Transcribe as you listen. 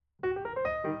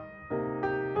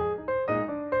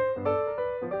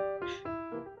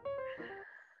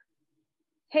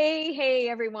Hey,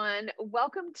 everyone.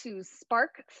 Welcome to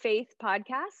Spark Faith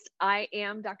Podcast. I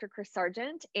am Dr. Chris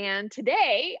Sargent, and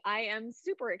today I am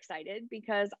super excited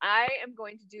because I am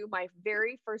going to do my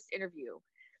very first interview.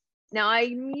 Now,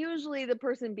 I'm usually the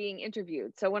person being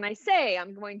interviewed. So when I say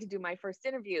I'm going to do my first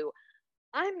interview,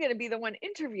 I'm going to be the one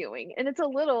interviewing, and it's a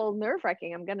little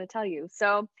nerve-wracking, I'm going to tell you.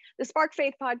 So the Spark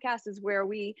Faith Podcast is where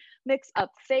we mix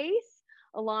up faith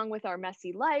along with our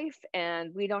messy life,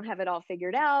 and we don't have it all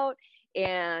figured out,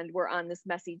 and we're on this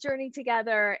messy journey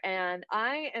together. And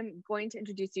I am going to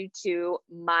introduce you to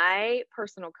my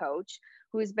personal coach,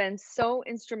 who has been so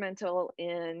instrumental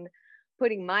in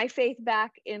putting my faith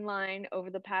back in line over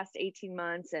the past 18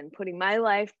 months and putting my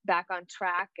life back on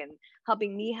track and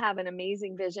helping me have an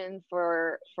amazing vision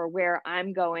for where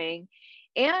I'm going,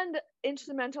 and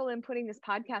instrumental in putting this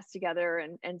podcast together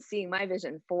and seeing my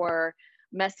vision for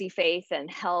messy faith and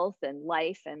health and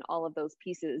life and all of those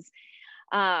pieces.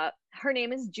 Her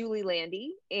name is Julie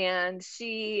Landy, and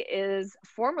she is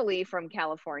formerly from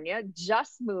California,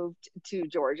 just moved to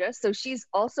Georgia. So she's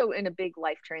also in a big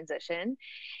life transition.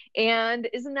 And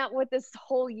isn't that what this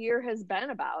whole year has been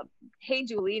about? Hey,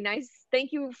 Julie, nice.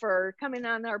 Thank you for coming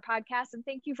on our podcast, and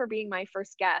thank you for being my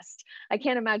first guest. I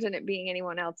can't imagine it being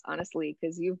anyone else, honestly,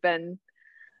 because you've been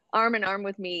arm in arm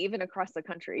with me, even across the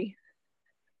country.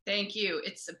 Thank you.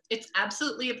 It's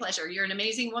absolutely a pleasure. You're an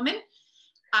amazing woman.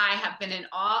 I have been in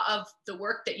awe of the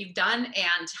work that you've done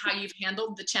and how you've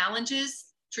handled the challenges.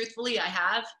 Truthfully, I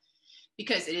have,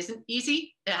 because it isn't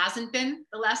easy. It hasn't been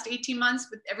the last 18 months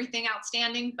with everything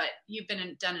outstanding, but you've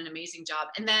done an amazing job.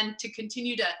 And then to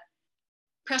continue to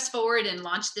press forward and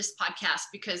launch this podcast,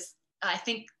 because I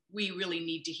think we really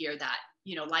need to hear that.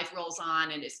 You know, life rolls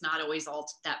on and it's not always all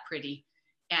that pretty.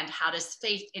 And how does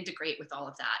faith integrate with all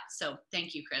of that? So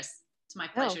thank you, Chris. It's my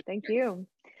pleasure. Oh, thank you.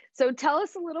 So tell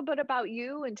us a little bit about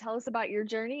you, and tell us about your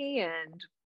journey, and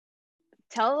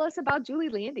tell us about Julie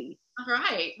Landy. All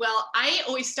right. Well, I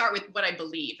always start with what I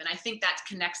believe, and I think that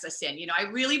connects us in. You know, I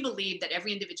really believe that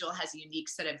every individual has a unique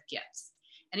set of gifts.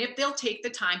 And if they'll take the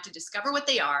time to discover what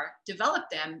they are, develop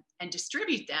them, and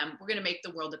distribute them, we're going to make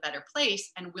the world a better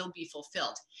place and we'll be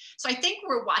fulfilled. So I think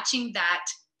we're watching that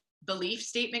belief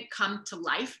statement come to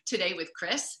life today with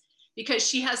Chris, because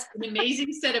she has an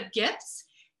amazing set of gifts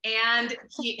and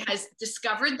he has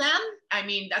discovered them. I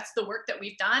mean, that's the work that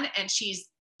we've done, and she's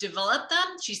developed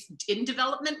them. She's in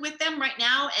development with them right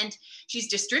now, and she's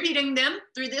distributing them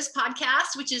through this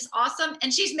podcast, which is awesome.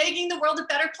 And she's making the world a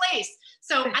better place.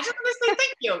 So I just want to say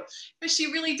thank you, because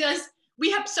she really does.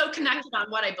 We have so connected on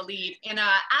what I believe. And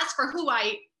as for who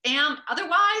I am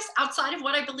otherwise, outside of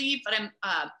what I believe, but I'm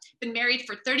been married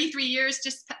for 33 years,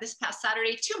 just this past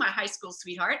Saturday, to my high school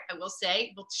sweetheart, I will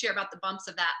say. We'll share about the bumps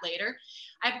of that later.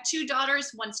 I have two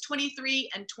daughters. One's 23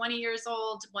 and 20 years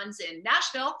old. One's in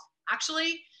Nashville,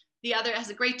 actually. The other has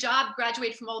a great job,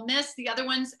 graduated from Ole Miss. The other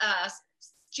one's a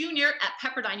junior at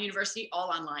Pepperdine University, all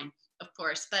online, of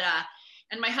course. But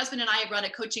and my husband and I run a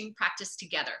coaching practice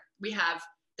together. We have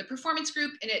the performance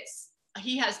group, and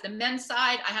he has the men's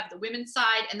side, I have the women's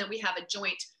side, and then we have a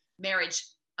joint marriage.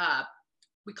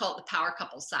 We call it the power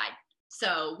couple side.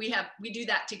 So we do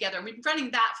that together. We've been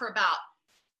running that for about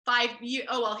 5 years.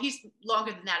 Oh, well, he's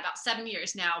longer than that, about 7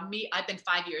 years now. I've been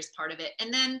 5 years part of it.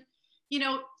 And then, you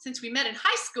know, since we met in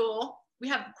high school, we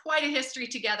have quite a history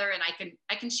together, and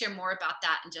I can share more about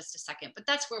that in just a second, but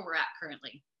that's where we're at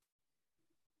currently.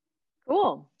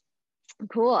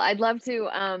 Cool. I'd love to.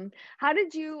 How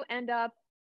did you end up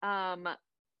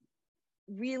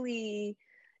really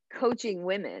coaching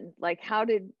women? Like, how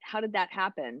did that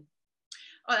happen?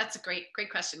 Oh, that's a great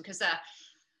question. Because,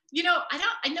 you know,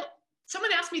 I know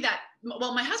someone asked me that.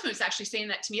 Well, my husband was actually saying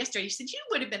that to me yesterday. He said, you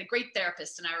would have been a great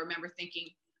therapist. And I remember thinking,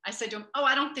 I said to him, oh,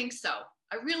 I don't think so.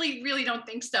 I really, really don't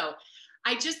think so.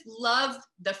 I just love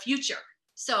the future.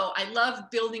 So I love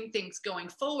building things going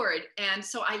forward. And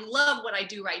so I love what I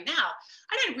do right now.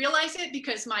 I didn't realize it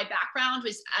because my background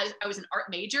was, I was an art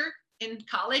major in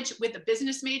college with a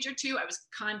business major too. I was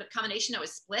kind of a combination. I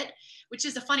was split, which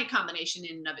is a funny combination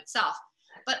in and of itself.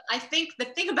 But I think the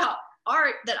thing about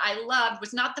art that I loved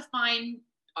was not the fine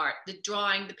art, the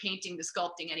drawing, the painting, the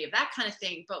sculpting, any of that kind of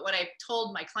thing. But what I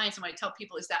told my clients and what I tell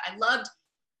people is that I loved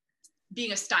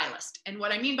being a stylist. And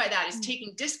what I mean by that is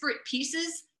taking disparate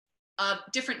pieces of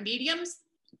different mediums,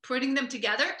 putting them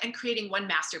together and creating one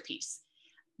masterpiece.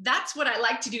 That's what I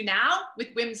like to do now with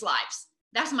women's lives.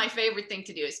 That's my favorite thing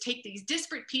to do, is take these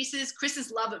disparate pieces,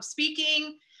 Chris's love of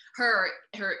speaking, her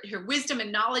wisdom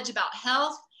and knowledge about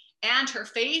health, and her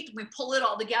faith. We pull it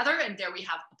all together, and there we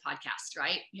have a podcast,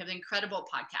 right? We have an incredible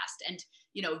podcast and,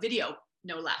 video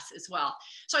no less as well.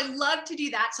 So I love to do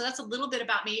that. So that's a little bit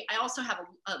about me. I also have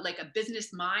a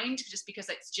business mind, just because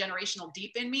it's generational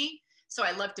deep in me. So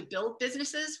I love to build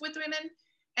businesses with women.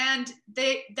 And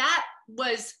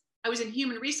I was in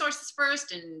human resources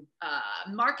first, and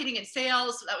marketing and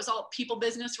sales. So that was all people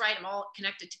business, right? I'm all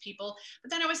connected to people.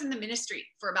 But then I was in the ministry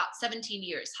for about 17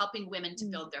 years, helping women to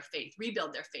build their faith,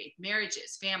 rebuild their faith,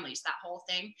 marriages, families, that whole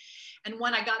thing. And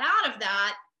when I got out of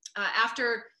that,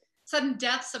 after sudden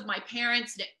deaths of my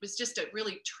parents, it was just a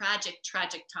really tragic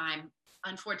time.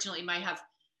 Unfortunately, I have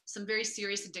some very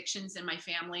serious addictions in my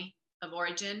family of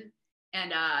origin.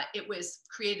 And it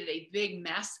created a big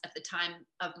mess at the time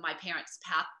of my parents'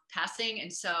 passing.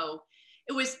 And so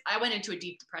I went into a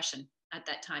deep depression at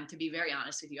that time, to be very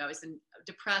honest with you. I was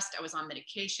depressed. I was on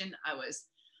medication. I was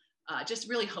just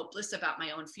really hopeless about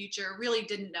my own future, really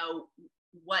didn't know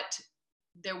what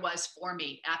there was for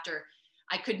me after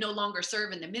I could no longer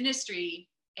serve in the ministry,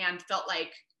 and felt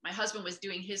like my husband was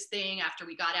doing his thing after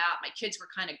we got out. My kids were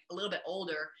kind of a little bit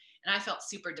older, and I felt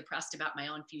super depressed about my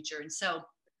own future. And so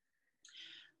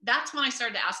that's when I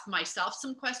started to ask myself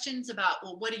some questions about,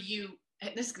 well,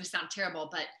 this is going to sound terrible,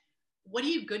 but what are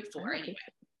you good for anyway?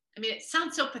 I mean, it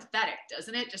sounds so pathetic,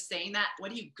 doesn't it? Just saying that,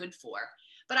 what are you good for?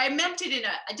 But I meant it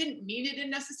I didn't mean it in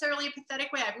necessarily a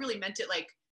pathetic way. I really meant it like,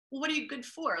 well, what are you good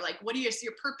for? Like, what is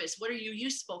your purpose? What are you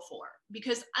useful for?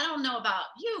 Because I don't know about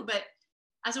you, but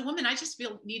as a woman, I just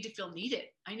need to feel needed.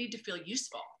 I need to feel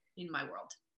useful in my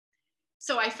world.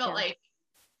 So I felt like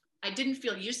I didn't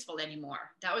feel useful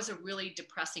anymore. That was a really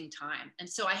depressing time. And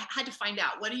so I had to find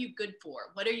out, what are you good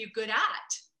for? What are you good at?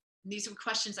 And these were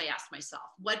questions I asked myself.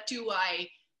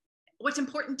 What's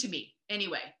important to me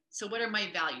anyway? So what are my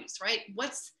values, right?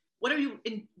 What do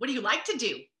you like to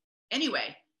do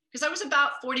anyway? Because I was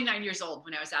about 49 years old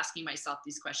when I was asking myself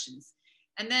these questions.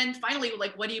 And then finally,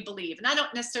 like, what do you believe? And I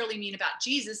don't necessarily mean about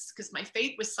Jesus, because my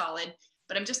faith was solid,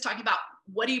 but I'm just talking about,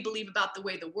 what do you believe about the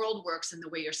way the world works and the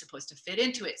way you're supposed to fit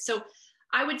into it? So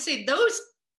I would say those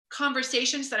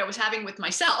conversations that I was having with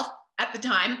myself at the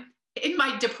time in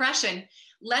my depression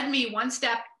led me 1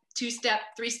 step, 2 step,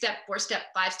 3 step, 4 step,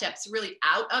 5 steps really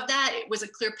out of that. It was a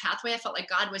clear pathway I felt like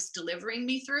God was delivering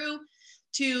me through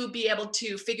to be able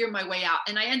to figure my way out.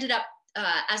 And I ended up,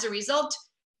 as a result,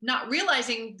 not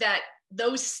realizing that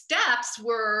those steps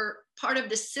were part of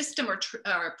the system or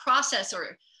process,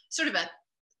 or sort of a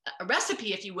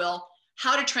recipe, if you will,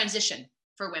 how to transition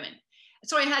for women.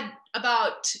 So I had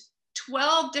about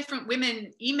 12 different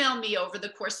women email me over the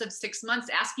course of 6 months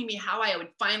asking me how I would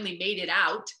finally made it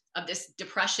out of this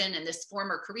depression and this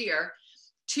former career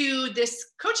to this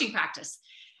coaching practice.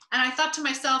 And I thought to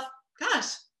myself,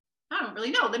 gosh, I don't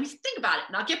really know. Let me think about it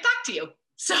and I'll get back to you.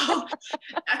 So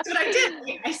that's what I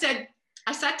did.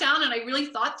 I sat down and I really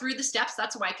thought through the steps.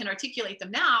 That's why I can articulate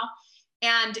them now.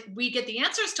 And we get the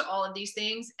answers to all of these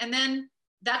things. And then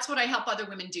that's what I help other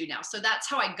women do now. So that's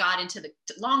how I got into the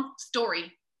long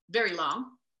story, very long.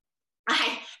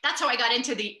 That's how I got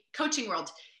into the coaching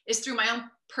world, is through my own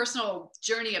personal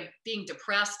journey of being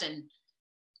depressed and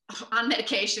on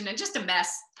medication and just a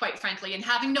mess, quite frankly, and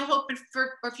having no hope for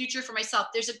a future for myself.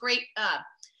 There's a great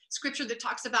scripture that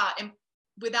talks about, and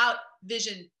without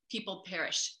vision, people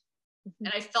perish. Mm-hmm.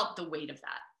 And I felt the weight of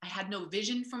that. I had no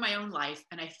vision for my own life,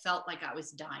 and I felt like I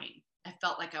was dying. I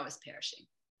felt like I was perishing.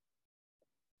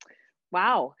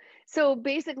 Wow. So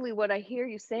basically what I hear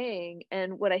you saying,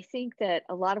 and what I think that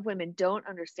a lot of women don't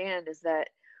understand, is that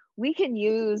we can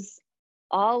use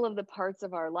all of the parts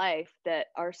of our life that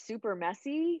are super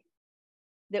messy,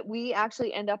 that we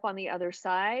actually end up on the other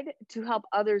side, to help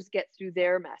others get through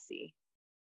their messy.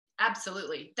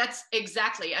 Absolutely. That's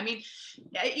exactly. I mean,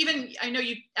 I know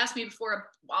you asked me before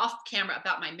off camera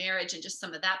about my marriage and just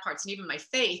some of that parts, and even my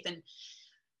faith. And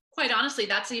quite honestly,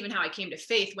 that's even how I came to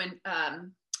faith. When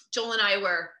Joel and I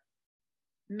were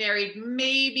married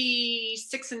maybe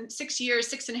 6.5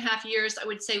 years, I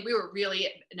would say we were really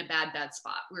in a bad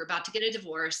spot. We were about to get a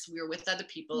divorce. We were with other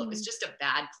people. Mm-hmm. It was just a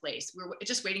bad place. We were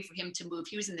just waiting for him to move.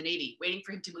 He was in the Navy, waiting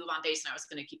for him to move on base, and I was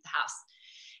going to keep the house.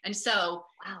 And so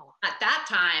At that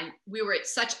time, we were at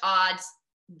such odds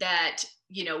that,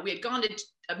 we had gone to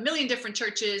a million different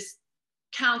churches,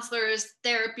 counselors,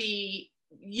 therapy,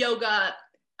 yoga,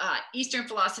 Eastern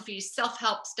philosophies,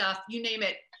 self-help stuff, you name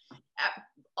it,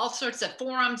 all sorts of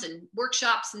forums and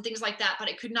workshops and things like that, but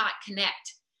I could not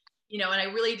connect, and I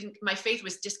really didn't, my faith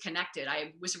was disconnected.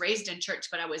 I was raised in church,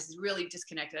 but I was really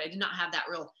disconnected. I did not have that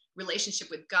real relationship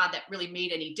with God that really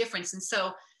made any difference. And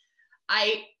so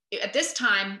at this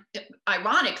time,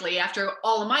 ironically, after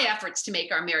all of my efforts to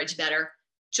make our marriage better,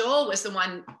 Joel was the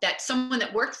one that someone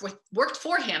that worked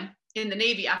for him in the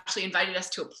Navy actually invited us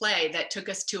to a play that took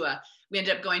us to we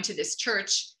ended up going to this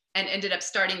church and ended up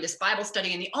starting this Bible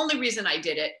study. And the only reason I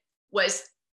did it was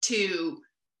to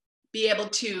be able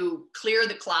to clear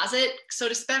the closet, so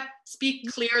to speak,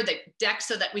 clear the deck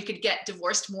so that we could get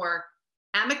divorced more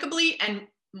amicably and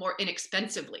more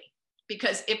inexpensively.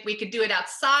 Because if we could do it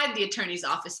outside the attorney's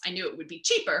office, I knew it would be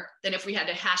cheaper than if we had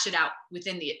to hash it out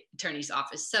within the attorney's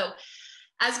office. So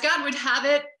as God would have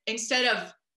it, instead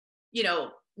of,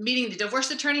 meeting the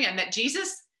divorce attorney, I met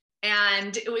Jesus.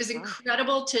 And it was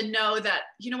incredible to know that,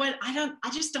 you know what,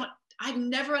 I've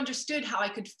never understood how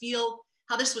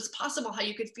this was possible, how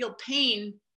you could feel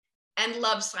pain and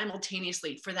love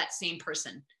simultaneously for that same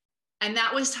person. And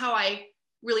that was how I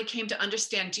really came to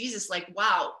understand Jesus. Like,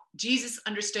 wow, Jesus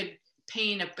understood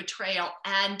pain of betrayal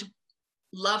and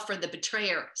love for the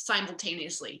betrayer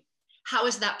simultaneously. How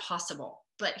is that possible?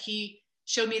 But he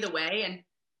showed me the way, and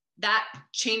that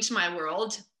changed my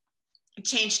world. It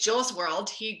changed Joel's world.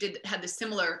 He had the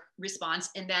similar response.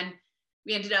 And then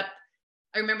we ended up,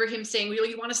 I remember him saying, well,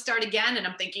 you want to start again? And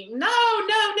I'm thinking, no,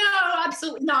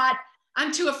 absolutely not.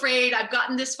 I'm too afraid. I've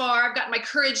gotten this far. I've got my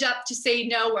courage up to say,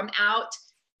 no, I'm out.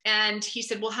 And he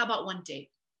said, well, how about one date?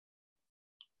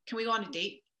 Can we go on a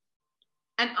date?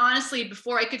 And honestly,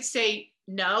 before I could say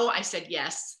no, I said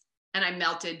yes. And I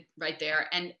melted right there.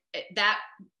 And that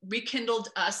rekindled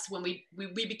us when we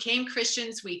became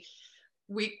Christians. We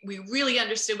really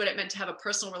understood what it meant to have a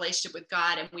personal relationship with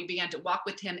God, and we began to walk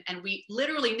with him. And we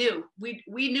literally knew,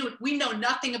 we know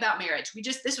nothing about marriage.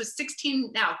 This was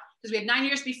 16 now, because we had 9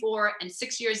 years before and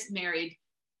 6 years married,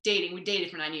 dating. We dated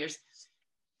for 9 years.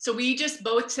 So we just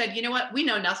both said, you know what? We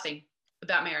know nothing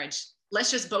about marriage.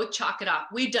 Let's just both chalk it up.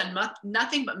 We've done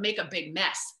nothing but make a big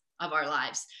mess of our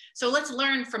lives. So let's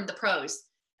learn from the pros.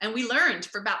 And we learned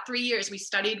for about 3 years. We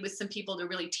studied with some people to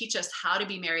really teach us how to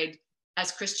be married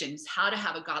as Christians, how to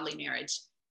have a godly marriage,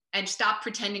 and stop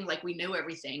pretending like we knew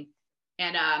everything.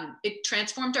 And it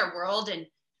transformed our world. And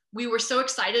we were so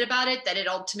excited about it that it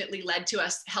ultimately led to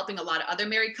us helping a lot of other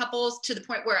married couples, to the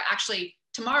point where actually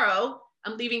tomorrow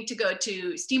I'm leaving to go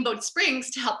to Steamboat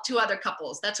Springs to help 2 other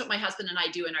couples. That's what my husband and I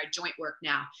do in our joint work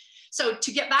now. So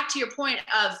to get back to your point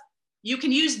of, you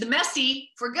can use the messy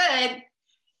for good.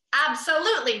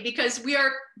 Absolutely. Because we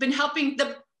are been helping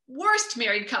the worst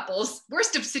married couples,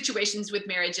 worst of situations with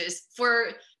marriages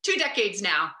for 2 decades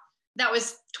now. That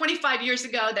was 25 years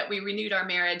ago that we renewed our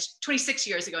marriage, 26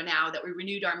 years ago now that we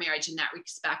renewed our marriage in that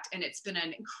respect. And it's been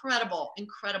an incredible,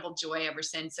 incredible joy ever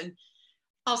since. And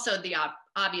also the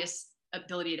obvious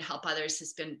ability to help others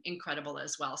has been incredible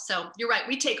as well. So you're right.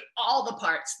 We take all the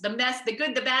parts, the mess, the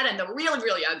good, the bad, and the really,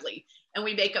 really ugly, and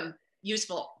we make them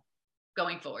useful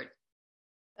going forward.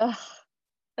 Oh,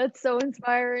 that's so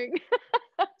inspiring.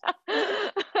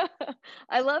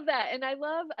 I love that. And I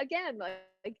love, again,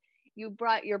 like you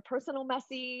brought your personal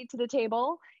messy to the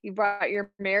table. You brought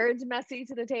your marriage messy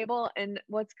to the table. And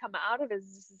what's come out of it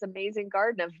is this amazing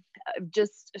garden of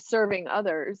just serving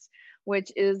others,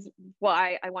 which is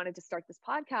why I wanted to start this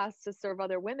podcast, to serve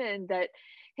other women that,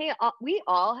 hey, we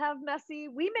all have messy.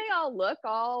 We may all look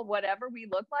all whatever we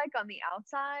look like on the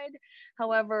outside.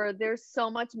 However, there's so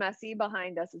much messy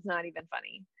behind us. It's not even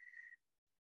funny.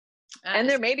 And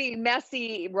there may be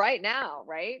messy right now,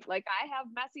 right? Like I have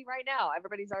messy right now.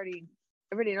 Everybody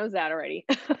knows that already.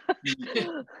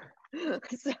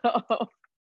 So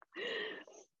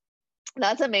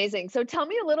that's amazing. So tell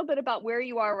me a little bit about where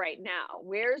you are right now.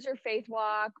 Where's your faith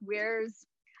walk?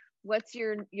 What's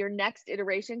your next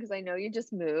iteration? Because I know you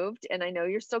just moved, and I know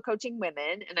you're still coaching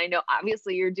women, and I know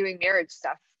obviously you're doing marriage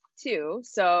stuff too.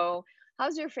 So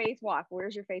how's your faith walk?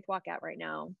 Where's your faith walk at right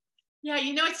now? Yeah,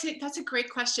 that's a great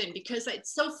question, because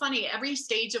it's so funny. Every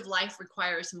stage of life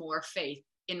requires more faith,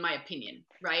 in my opinion,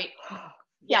 right?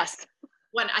 Yes.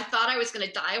 When I thought I was going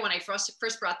to die, when I first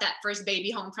brought that first baby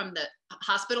home from the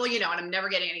hospital, and I'm never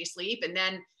getting any sleep. And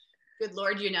then, good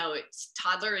Lord, it's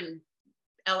toddler and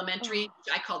elementary,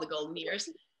 which I call the golden years.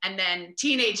 And then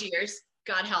teenage years,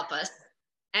 God help us.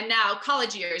 And now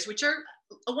college years, which are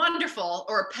a wonderful,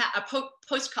 or a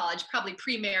post-college, probably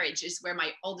pre-marriage is where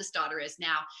my oldest daughter is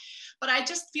now. But I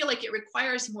just feel like it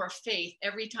requires more faith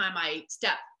every time I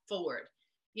step forward,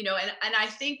 and I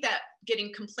think that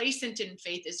getting complacent in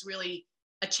faith is really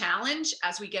a challenge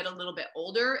as we get a little bit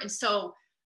older. And so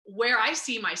where I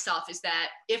see myself is that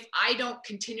if I don't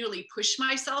continually push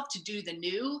myself to do the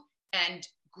new and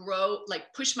grow,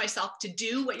 like push myself to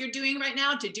do what you're doing right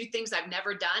now, to do things I've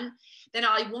never done, then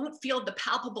I won't feel the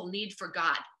palpable need for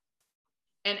God.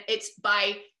 And it's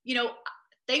by,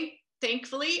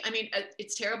 thankfully, I mean,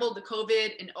 it's terrible, the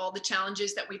COVID and all the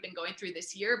challenges that we've been going through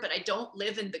this year, but I don't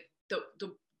live in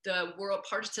the world,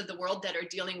 parts of the world that are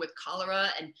dealing with cholera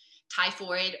and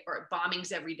typhoid or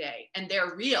bombings every day. And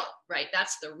they're real, right?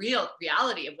 That's the real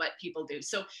reality of what people do.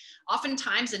 So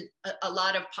oftentimes, a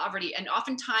lot of poverty, and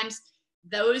oftentimes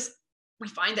those, we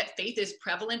find that faith is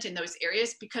prevalent in those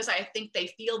areas because I think they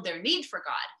feel their need for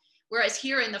God. Whereas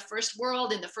here in the first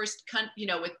world, in the first country, you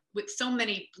know, with so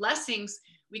many blessings,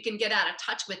 we can get out of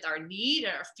touch with our need,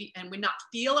 and we not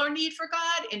feel our need for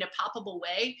God in a palpable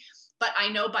way. But I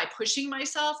know by pushing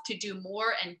myself to do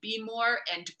more and be more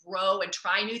and grow and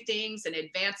try new things and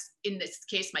advance, in this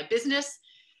case, my business,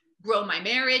 grow my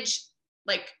marriage.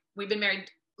 Like, we've been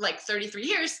married like 33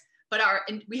 years, but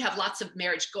we have lots of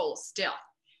marriage goals still.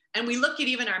 And we look at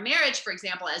even our marriage, for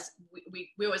example, as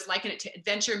we always liken it to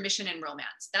adventure, mission, and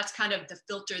romance. That's kind of the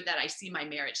filter that I see my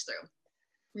marriage through.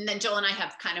 And then Joel and I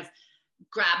have kind of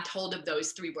grabbed hold of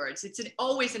those three words. It's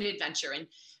always an adventure, and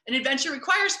an adventure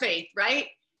requires faith, right?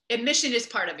 Admission is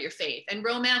part of your faith, and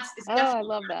romance is definitely. I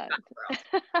love that.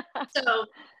 So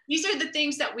these are the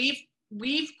things that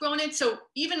we've grown in. So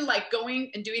even like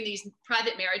going and doing these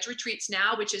private marriage retreats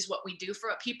now, which is what we do for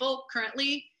people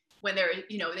currently, when they're,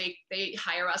 you know, they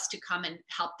hire us to come and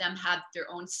help them have their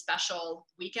own special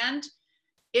weekend.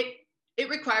 It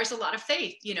requires a lot of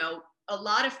faith, you know, a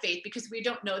lot of faith, because we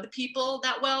don't know the people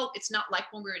that well. It's not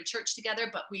like when we're in church together,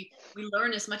 but we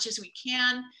learn as much as we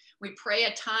can. We pray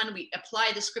a ton. We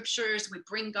apply the scriptures. We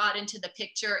bring God into the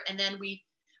picture, and then we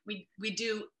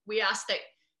ask that,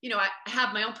 you know, I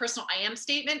have my own personal I am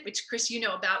statement, which Chris, you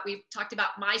know about. We've talked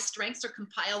about my strengths are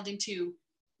compiled into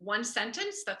one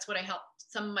sentence. That's what I help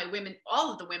some of my women,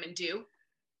 all of the women do.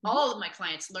 Mm-hmm. All of my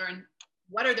clients learn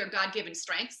what are their God-given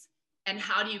strengths and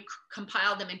how do you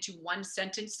compile them into one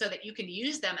sentence so that you can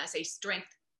use them as a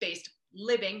strength-based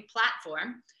living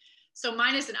platform. So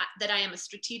mine is that I am a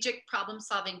strategic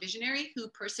problem-solving visionary who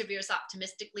perseveres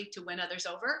optimistically to win others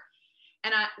over.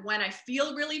 And when I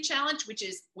feel really challenged, which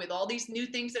is with all these new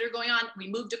things that are going on, we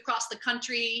moved across the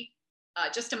country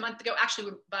just a month ago.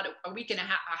 Actually, we're about a week and a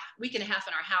half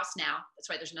in our house now. That's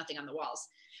why there's nothing on the walls.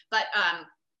 But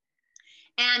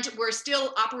and we're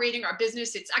still operating our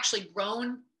business. It's actually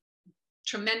grown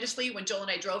tremendously. When Joel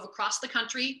and I drove across the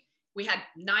country, we had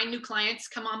 9 new clients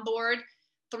come on board.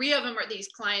 3 of them are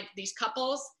these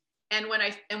couples. And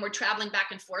we're traveling back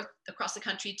and forth across the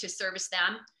country to service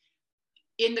them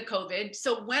in the COVID.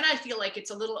 So when I feel like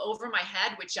it's a little over my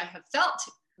head, which I have felt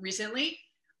recently,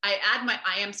 I add my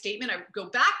I am statement. I go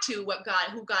back to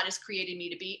who God has created me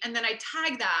to be. And then I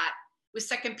tag that with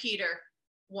 2 Peter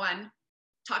 1,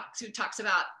 talks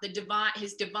about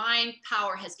his divine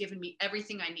power has given me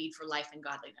everything I need for life and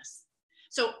godliness.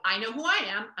 So I know who I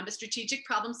am. I'm a strategic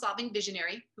problem-solving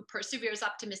visionary who perseveres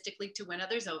optimistically to win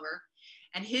others over.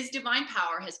 And his divine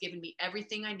power has given me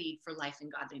everything I need for life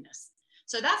and godliness.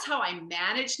 So that's how I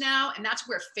manage now. And that's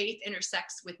where faith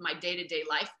intersects with my day-to-day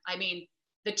life. I mean,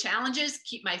 the challenges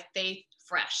keep my faith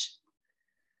fresh.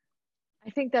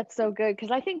 I think that's so good. Because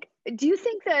do you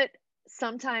think that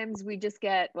sometimes we just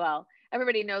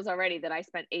everybody knows already that I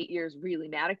spent 8 years really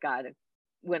mad at God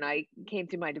when I came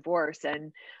through my divorce.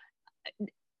 And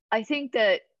I think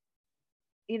that,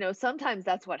 you know, sometimes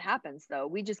that's what happens though.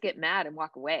 We just get mad and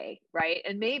walk away. Right.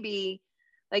 And maybe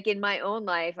like in my own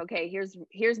life, okay,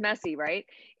 here's messy, right?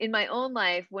 In my own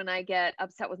life, when I get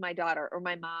upset with my daughter or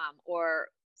my mom or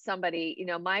somebody, you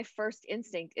know, my first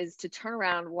instinct is to turn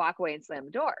around, walk away, and slam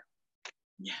the door.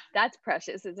 Yeah, that's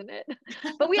precious, isn't it?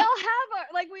 But we all have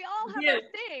our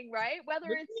thing, right? Whether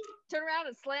it's turn around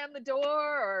and slam the door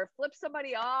or flip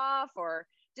somebody off or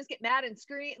just get mad and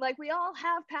scream. Like, we all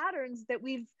have patterns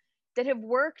that have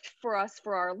worked for us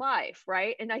for our life,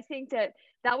 right? And I think that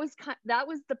was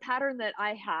the pattern that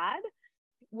I had,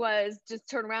 was just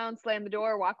turn around, slam the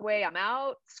door, walk away, I'm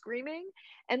out, screaming.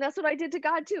 And that's what I did to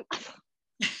God too.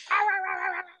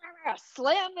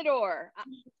 Slam the door.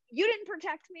 You didn't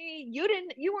protect me.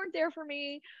 You weren't there for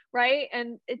me, right?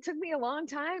 And it took me a long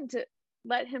time to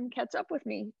let him catch up with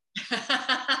me.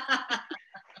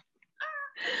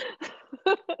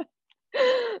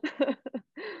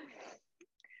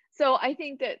 So I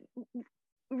think that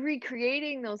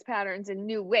recreating those patterns in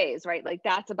new ways, right? Like,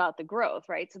 that's about the growth,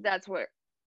 right? So that's what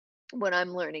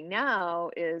I'm learning now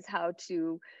is how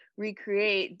to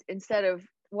recreate, instead of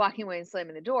walking away and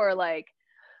slamming the door, like,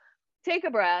 take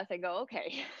a breath and go,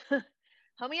 okay,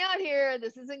 help me out here.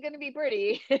 This isn't going to be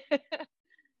pretty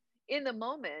in the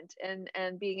moment,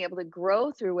 and being able to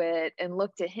grow through it and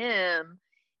look to him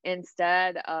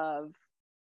instead of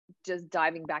just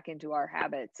diving back into our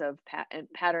habits of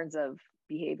patterns of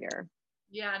behavior.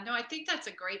 Yeah, no, I think that's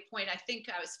a great point. I think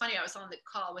I was funny. I was on the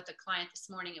call with a client this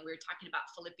morning and we were talking about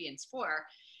Philippians 4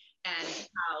 and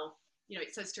how,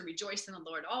 it says to rejoice in the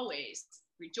Lord always.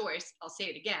 Rejoice. I'll say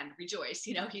it again, rejoice.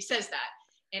 He says that.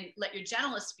 And let your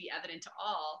gentleness be evident to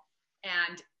all.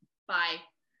 And by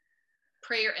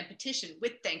prayer and petition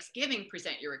with thanksgiving,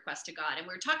 present your request to God. And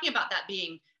we were talking about that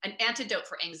being an antidote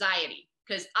for anxiety,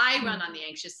 because I run on the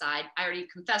anxious side. I already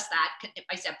confessed that.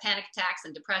 I used to have panic attacks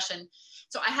and depression.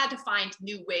 So I had to find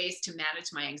new ways to manage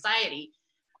my anxiety.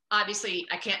 Obviously,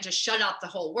 I can't just shut out the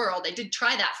whole world. I did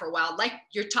try that for a while, like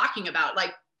you're talking about,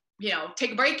 like,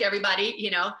 take a break,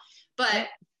 everybody, but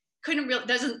couldn't really,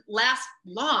 doesn't last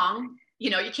long.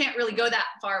 You can't really go that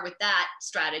far with that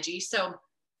strategy. So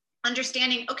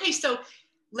understanding, okay, so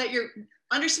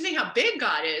understanding how big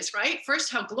God is, right?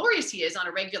 First, how glorious he is on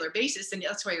a regular basis. And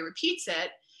that's why he repeats it.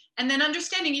 And then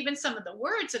understanding even some of the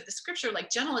words of the scripture, like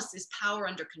gentleness is power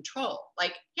under control.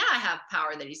 Like, yeah, I have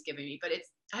power that he's given me, but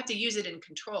I have to use it in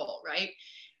control, right?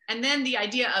 And then the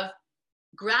idea of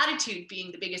gratitude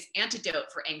being the biggest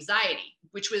antidote for anxiety,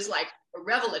 which was like a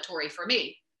revelatory for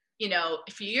me,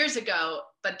 a few years ago,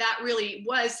 but that really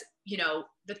was,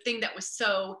 the thing that was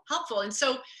so helpful. And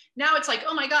so now it's like,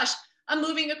 oh my gosh, I'm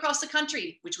moving across the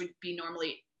country, which would be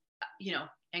normally,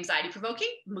 anxiety provoking.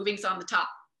 Moving's on the top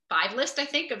 5 list, I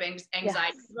think, of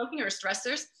anxiety provoking or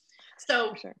stressors.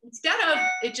 So instead of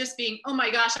it just being, oh my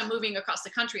gosh, I'm moving across the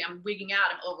country, I'm wigging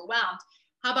out, I'm overwhelmed.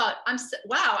 How about, I'm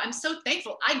so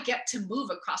thankful I get to move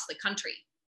across the country.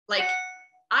 Like,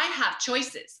 I have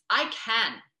choices. I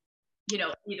can,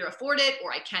 either afford it,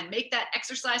 or I can make that,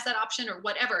 exercise that option, or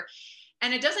whatever.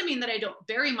 And it doesn't mean that I don't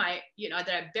bury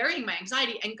that I'm burying my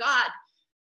anxiety. And God,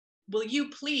 will you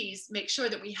please make sure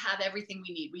that we have everything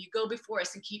we need? Will you go before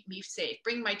us and keep me safe?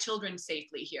 Bring my children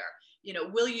safely here.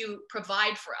 Will you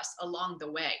provide for us along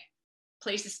the way?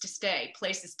 Places to stay,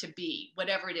 places to be,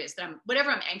 whatever it is whatever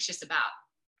I'm anxious about.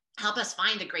 Help us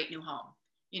find a great new home,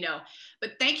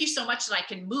 but thank you so much that I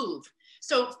can move.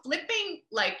 So flipping,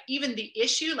 like, even the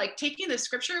issue, like taking the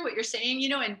scripture, what you're saying,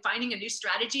 and finding a new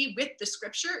strategy with the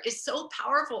scripture is so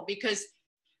powerful, because,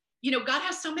 God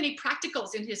has so many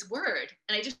practicals in his word.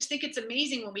 And I just think it's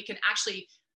amazing when we can actually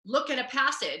look at a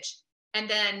passage and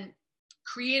then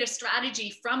create a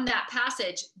strategy from that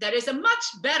passage that is a much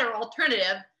better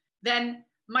alternative than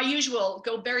my usual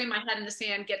go bury my head in the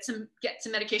sand, get some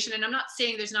medication. And I'm not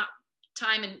saying there's not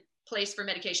time and place for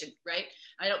medication, right?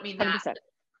 I don't mean that. 100%.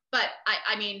 But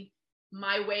I mean,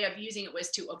 my way of using it was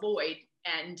to avoid.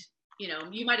 And,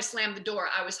 you might have slammed the door.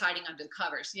 I was hiding under the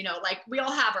covers, like we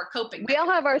all have our coping. We all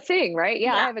have our thing, right?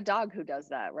 Yeah. I have a dog who does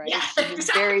that, right? Yeah, she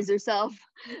just buries herself.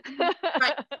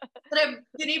 Right. But I've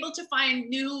been able to find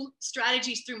new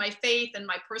strategies through my faith and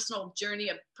my personal journey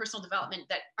of personal development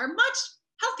that are much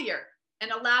healthier and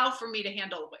allow for me to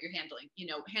handle what you're handling,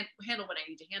 handle what I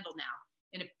need to handle now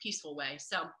in a peaceful way.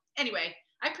 So anyway,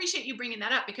 I appreciate you bringing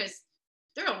that up, because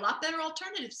there are a lot better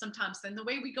alternatives sometimes than the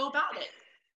way we go about it.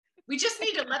 We just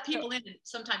need to let people in and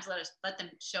sometimes let them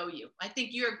show you. I think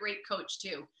you're a great coach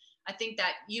too. I think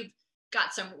that you've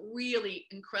got some really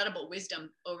incredible wisdom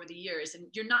over the years, and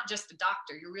you're not just a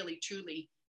doctor. You're really, truly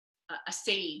a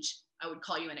sage, I would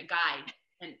call you, and a guide,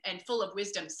 and full of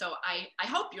wisdom. So I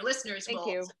hope your listeners will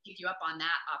take you up on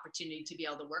that opportunity to be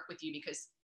able to work with you, because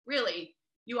really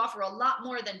you offer a lot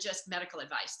more than just medical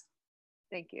advice.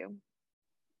 Thank you.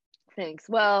 Thanks.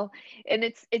 Well, and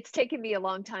it's taken me a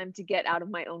long time to get out of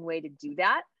my own way to do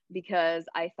that, because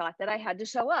I thought that I had to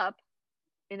show up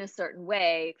in a certain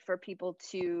way for people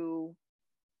to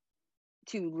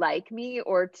like me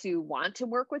or to want to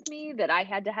work with me, that I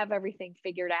had to have everything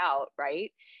figured out,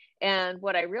 right? And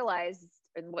what I realized,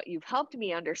 and what you've helped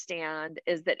me understand,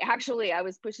 is that actually I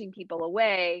was pushing people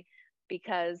away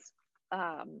because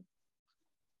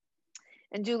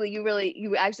and Julie,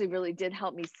 you actually really did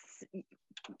help me.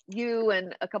 You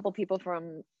and a couple people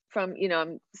from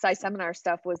Sai Seminar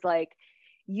stuff was like,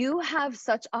 you have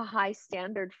such a high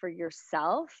standard for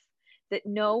yourself that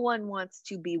no one wants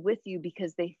to be with you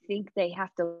because they think they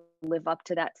have to live up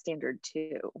to that standard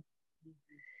too.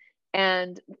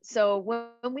 And so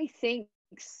when we think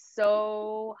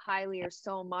so highly or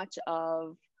so much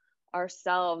of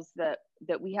ourselves that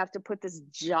we have to put this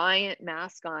giant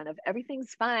mask on of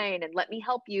everything's fine and let me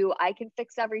help you, I can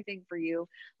fix everything for you,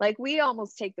 like we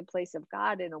almost take the place of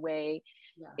God in a way,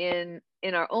 in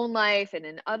our own life and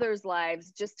in others'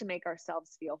 lives, just to make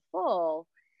ourselves feel full.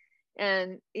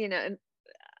 And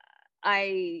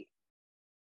I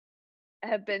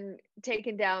have been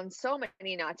taken down so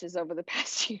many notches over the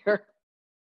past year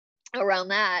around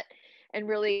that, and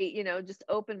really just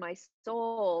open my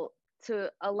soul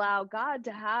to allow God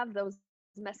to have those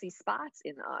messy spots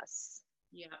in us.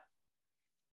 Yeah.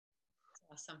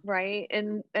 That's awesome. right?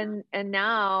 And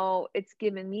now it's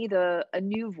given me a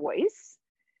new voice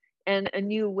and a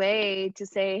new way to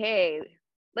say, hey,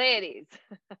 ladies,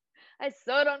 I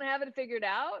so don't have it figured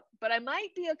out, but I might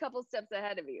be a couple steps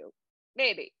ahead of you,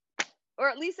 maybe, or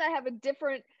at least I have a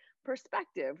different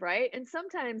perspective, right? And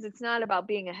sometimes it's not about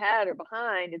being ahead or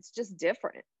behind, it's just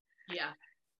different. Yeah.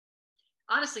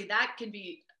 Honestly, that can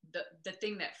be the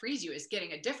thing that frees you, is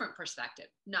getting a different perspective,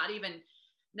 not even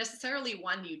necessarily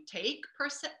one you take per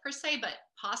se, but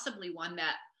possibly one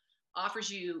that offers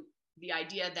you the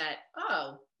idea that,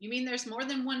 oh, you mean there's more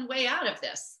than one way out of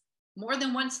this, more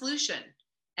than one solution.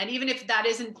 And even if that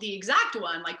isn't the exact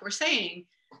one, like we're saying,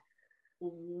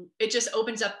 it just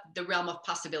opens up the realm of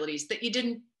possibilities that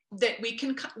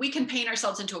we can paint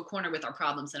ourselves into a corner with our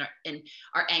problems and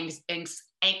our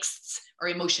angsts or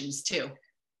emotions too.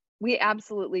 We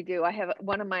absolutely do. I have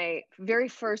one of my very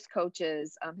first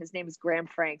coaches. His name is Graham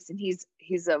Franks, and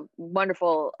he's a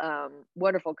wonderful,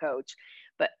 wonderful coach.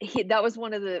 But that was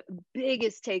one of the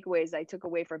biggest takeaways I took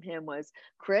away from him was,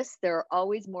 Chris, there are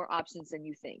always more options than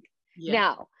you think. Yeah.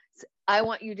 Now, I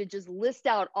want you to just list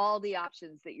out all the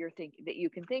options that you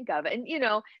can think of, and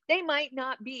they might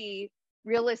not be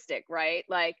realistic, right?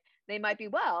 Like they might be,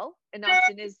 well, an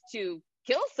option is to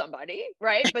kill somebody,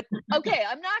 right? But okay,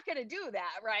 I'm not going to do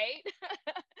that, right?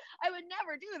 I would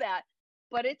never do that,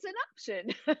 but it's an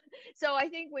option. So I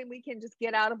think when we can just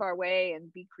get out of our way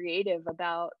and be creative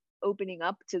about opening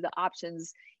up to the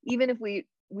options, even if we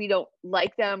don't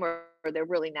like them or they're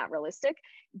really not realistic,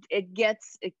 it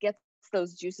gets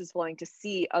those juices flowing to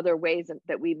see other ways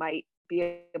that we might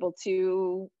be able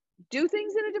to do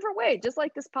things in a different way. Just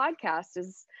like this podcast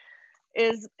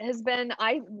has been,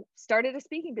 I started a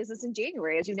speaking business in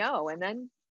January, as you know, and then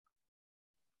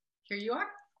here you are.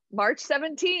 March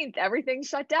 17th, everything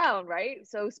shut down, right?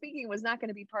 So speaking was not going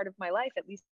to be part of my life, at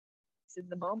least in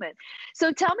the moment.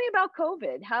 So tell me about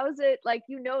COVID. How is it, like,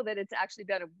 that it's actually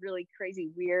been a really crazy,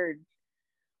 weird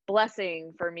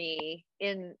blessing for me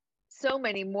in so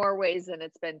many more ways than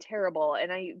it's been terrible.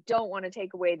 And I don't want to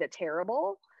take away the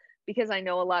terrible, because I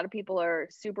know a lot of people are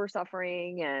super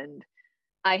suffering, and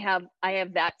I have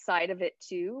that side of it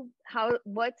too.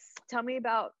 Tell me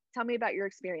about your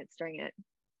experience during it.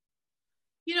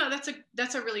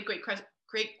 That's a really great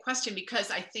question,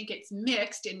 because I think it's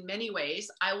mixed in many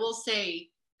ways. I will say,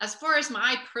 as far as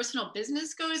my personal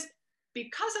business goes,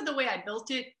 because of the way I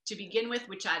built it to begin with,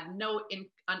 which I had no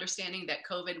understanding that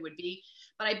COVID would be,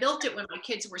 but I built it when my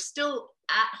kids were still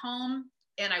at home,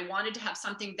 and I wanted to have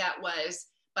something that was,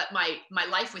 but my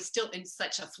life was still in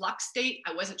such a flux state.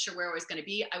 I wasn't sure where I was going to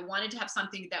be. I wanted to have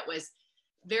something that was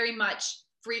very much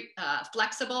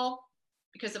flexible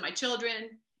because of my children.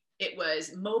 It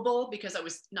was mobile because I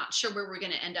was not sure where we're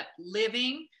going to end up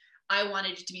living. I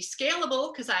wanted it to be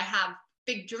scalable because I have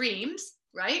big dreams,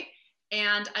 right?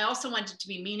 And I also wanted it to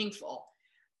be meaningful.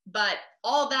 But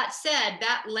all that said,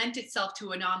 that lent itself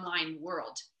to an online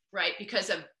world, right? Because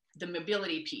of the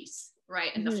mobility piece,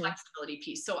 right? And the flexibility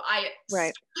piece. So I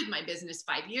started my business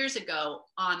 5 years ago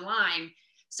online.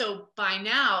 So by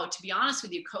now, to be honest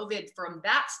with you, COVID from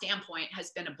that standpoint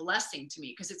has been a blessing to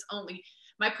me, because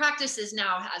my practice is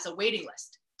now has a waiting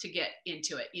list to get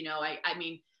into it. I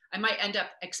mean, I might end up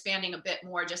expanding a bit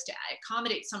more just to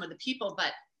accommodate some of the people,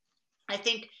 but I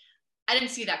think I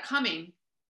didn't see that coming,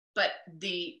 but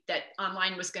that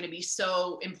online was going to be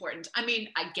so important. I mean,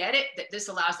 I get it that this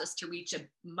allows us to reach a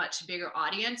much bigger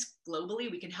audience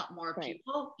globally. We can help more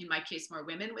people, in my case, more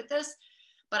women with this.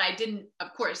 But I didn't,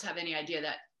 of course, have any idea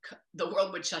that the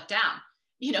world would shut down,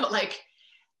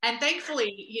 and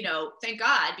thankfully, thank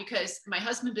God, because my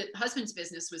husband's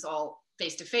business was all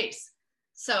face-to-face.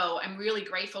 So I'm really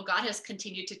grateful. God has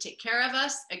continued to take care of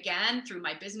us again through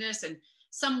my business and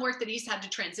some work that he's had to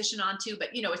transition onto. But,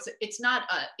 it's not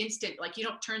an instant, like you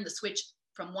don't turn the switch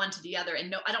from one to the other.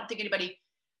 And no, I don't think anybody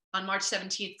on March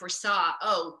 17th foresaw,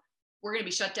 oh, we're going to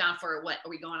be shut down for what are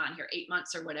we going on here, 8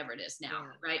 months or whatever it is now,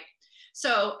 right?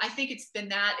 So I think it's been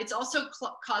that. It's also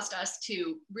caused us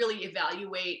to really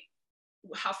evaluate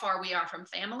how far we are from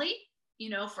family,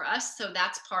 for us. So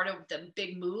that's part of the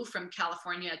big move from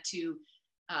California to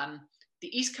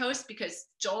the East Coast, because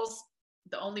Joel's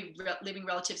the only living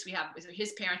relatives we have is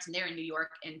his parents, and they're in New York,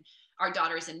 and our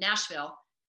daughter is in Nashville.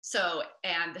 So,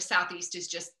 and the Southeast is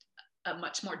just a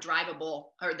much more drivable,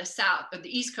 or the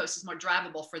East Coast is more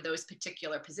drivable for those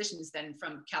particular positions than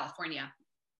from California,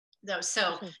 though.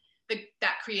 So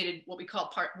that created what we call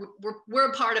we're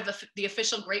a part of the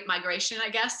official Great Migration, I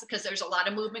guess, because there's a lot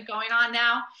of movement going on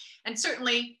now. And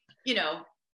certainly,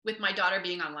 with my daughter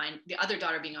being online, the other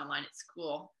daughter being online at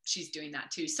school, she's doing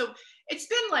that too. So it's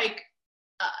been like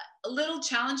a little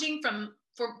challenging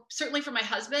certainly for my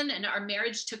husband, and our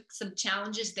marriage took some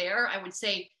challenges there. I would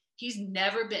say he's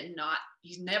never not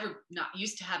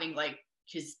used to having like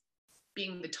his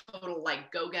being the total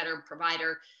like go-getter,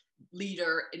 provider,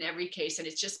 leader in every case. And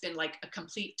it's just been like a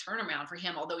complete turnaround for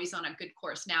him, although he's on a good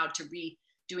course now to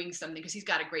redoing something, because he's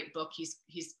got a great book he's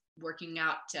working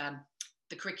out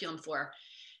the curriculum for,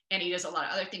 and he does a lot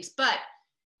of other things. But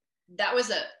that was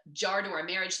a jar to our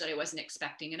marriage that I wasn't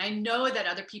expecting. And I know that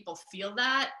other people feel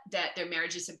that their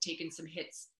marriages have taken some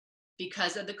hits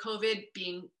because of the COVID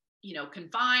being,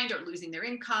 confined, or losing their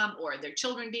income, or their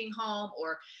children being home,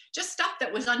 or just stuff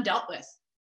that was undealt with.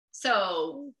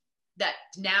 So that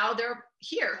now they're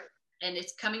here and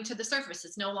it's coming to the surface.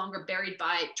 It's no longer buried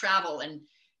by travel and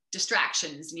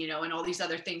distractions, and all these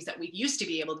other things that we used to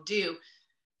be able to do.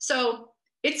 So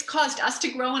it's caused us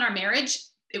to grow in our marriage.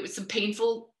 It was some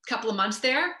painful couple of months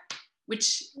there,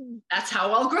 which that's how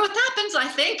all growth happens, I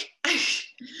think.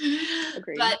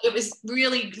 Agreed. But it was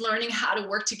really learning how to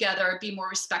work together, be more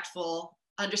respectful,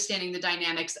 understanding the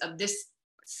dynamics of this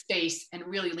space, and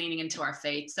really leaning into our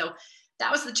faith. So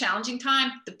that was the challenging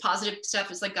time. The positive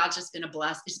stuff is like God's just been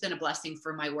it's been a blessing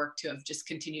for my work to have just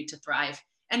continued to thrive,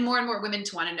 and more women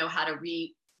to want to know how to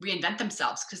reinvent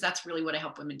themselves, because that's really what I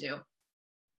help women do.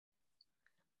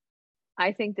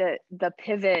 I think that the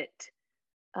pivot,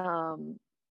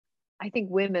 I think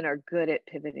women are good at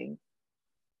pivoting.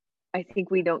 I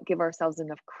think we don't give ourselves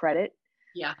enough credit.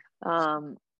 Yeah.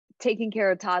 Taking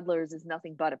care of toddlers is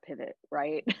nothing but a pivot,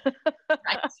 right?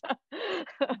 Right.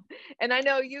 And I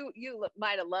know you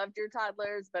might have loved your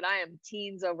toddlers, but I am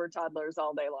teens over toddlers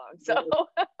all day long. So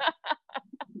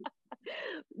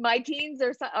my teens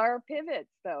are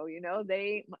pivots, though.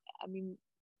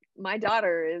 My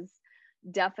daughter is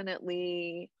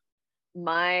definitely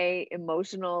my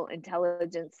emotional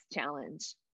intelligence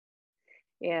challenge.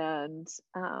 And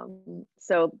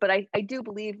but I do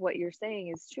believe what you're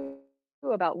saying is true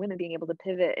about women being able to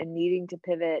pivot and needing to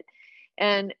pivot.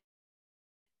 And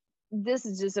this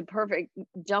is just a perfect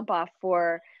jump off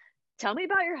for, tell me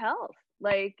about your health,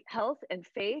 like health and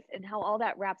faith and how all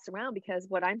that wraps around. Because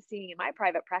what I'm seeing in my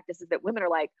private practice is that women are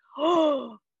like,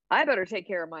 oh, I better take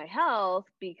care of my health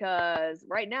because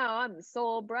right now I'm the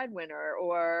sole breadwinner,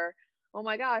 or, oh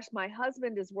my gosh, my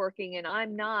husband is working and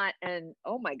I'm not, and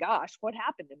oh my gosh, what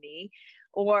happened to me?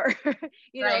 Or,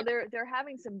 Right. they're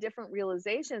having some different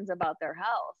realizations about their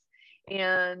health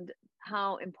and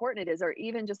how important it is, or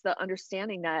even just the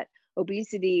understanding that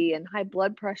obesity and high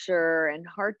blood pressure and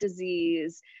heart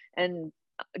disease and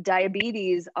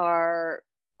diabetes are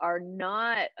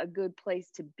not a good place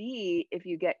to be if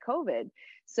you get COVID.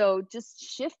 So just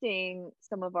shifting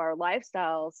some of our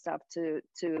lifestyle stuff to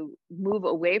move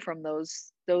away from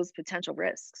those potential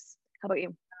risks. How about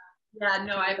you? Yeah,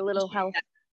 no, I a little health.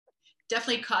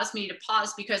 Definitely caused me to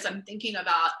pause, because I'm thinking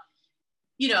about,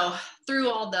 through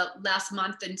all the last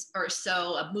month or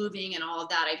so of moving and all of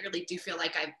that, I really do feel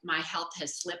like my health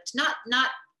has slipped. Not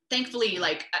thankfully,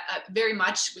 like very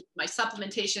much with my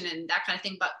supplementation and that kind of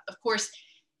thing. But of course,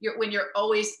 when you're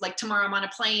always like, tomorrow I'm on a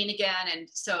plane again. And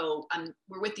so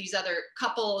we're with these other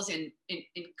couples in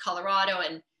Colorado,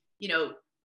 and,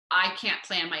 I can't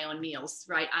plan my own meals,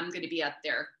 right? I'm going to be at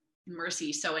their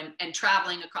mercy. So, and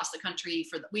traveling across the country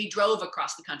we drove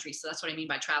across the country. So that's what I mean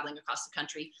by traveling across the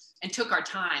country, and took our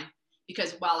time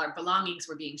because while our belongings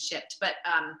were being shipped. But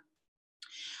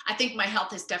I think my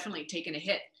health has definitely taken a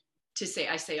hit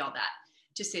I say all that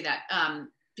to say that,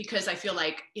 because I feel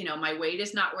like, my weight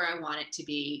is not where I want it to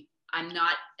be. I'm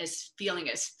not feeling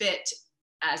as fit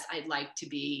as I'd like to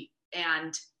be.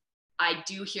 And I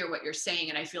do hear what you're saying.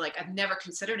 And I feel like I've never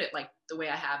considered it like the way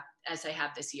I have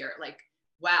this year. Like,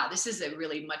 wow, this is a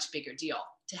really much bigger deal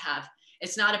to have.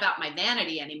 It's not about my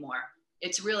vanity anymore.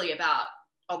 It's really about,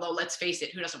 although let's face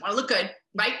it, who doesn't want to look good,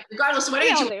 right? Regardless of what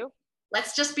age you are.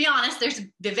 Let's just be honest. There's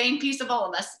the vain piece of all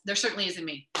of us. There certainly is in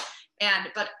me.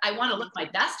 But I want to look my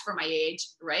best for my age,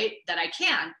 right? That I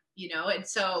can, and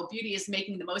so beauty is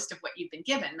making the most of what you've been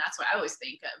given. That's what I always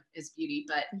think of as beauty.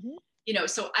 But,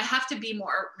 so I have to be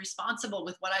more responsible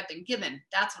with what I've been given.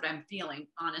 That's what I'm feeling,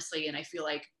 honestly. And I feel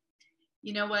like,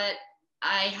 you know what?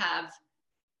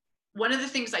 One of the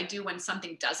things I do when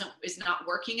something is not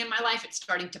working in my life, it's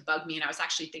starting to bug me. And I was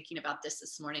actually thinking about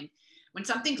this morning. When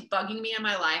something's bugging me in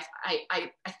my life,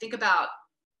 I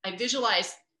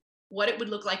visualize what it would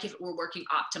look like if it were working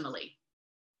optimally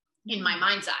in my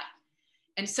mind's eye.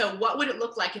 And so what would it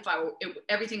look like if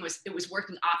everything was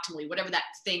working optimally, whatever that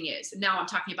thing is? And now I'm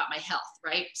talking about my health,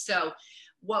 right? So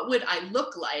what would I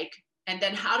look like? And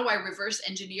then how do I reverse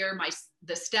engineer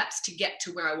the steps to get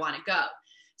to where I want to go?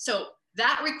 So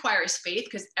that requires faith,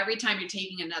 because every time you're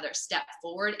taking another step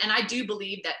forward, and I do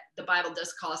believe that the Bible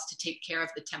does call us to take care of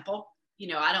the temple.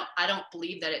 I don't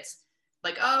believe that it's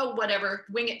like, oh, whatever,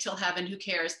 wing it till heaven, who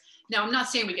cares? Now, I'm not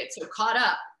saying we get so caught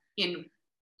up in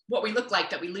what we look like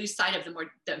that we lose sight of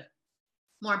the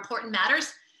more important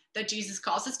matters that Jesus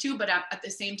calls us to. But at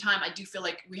the same time, I do feel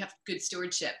like we have good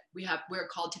stewardship. We're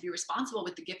called to be responsible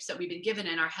with the gifts that we've been given,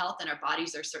 and our health and our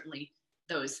bodies are certainly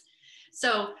those.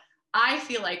 So I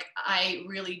feel like I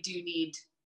really do need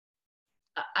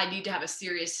to have a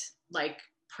serious like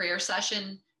prayer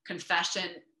session, confession,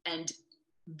 and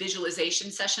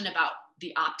visualization session about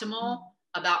the optimal,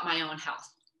 about my own health.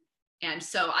 And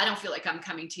so I don't feel like I'm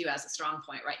coming to you as a strong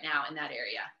point right now in that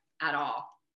area at all.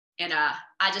 And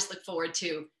I just look forward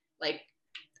to, like,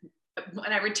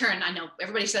 when I return. I know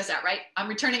everybody says that, right? I'm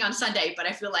returning on Sunday, but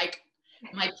I feel like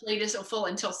my plate is so full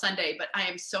until Sunday, but I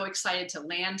am so excited to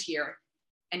land here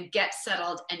and get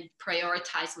settled and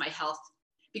prioritize my health,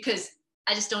 because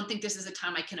I just don't think this is a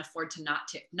time I can afford to not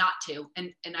to.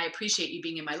 And I appreciate you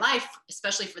being in my life,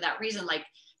 especially for that reason. Like,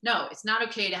 no, it's not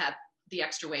okay to have the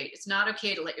extra weight. It's not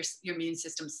okay to let your immune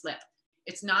system slip.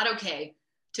 It's not okay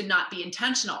to not be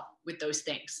intentional with those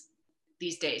things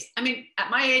these days. I mean, at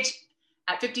my age,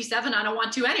 at 57, I don't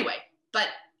want to anyway, but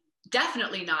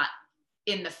definitely not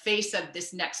in the face of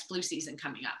this next flu season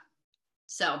coming up.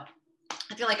 So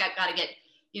I feel like I've got to get,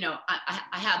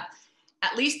 I have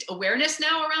at least awareness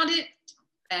now around it.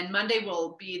 And Monday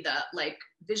will be the like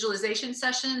visualization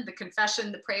session, the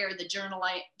confession, the prayer, the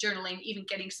journaling, even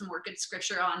getting some more good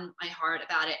scripture on my heart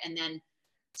about it, and then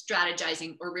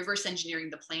strategizing or reverse engineering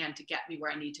the plan to get me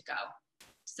where I need to go.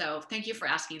 So thank you for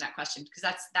asking that question, because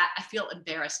I feel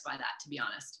embarrassed by that, to be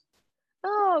honest.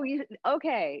 Oh,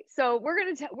 okay. So we're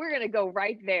gonna go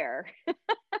right there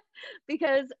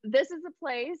because this is a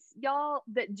place, y'all,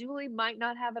 that Julie might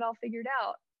not have it all figured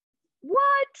out.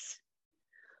 What?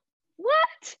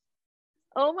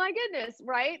 Oh my goodness,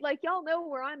 right? Like, y'all know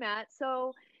where I'm at.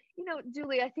 So,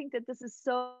 Julie, I think that this is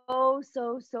so,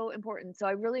 so, so important. So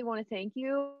I really want to thank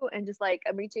you. And just like,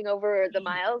 I'm reaching over the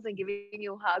miles and giving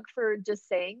you a hug for just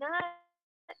saying that,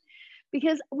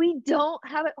 because we don't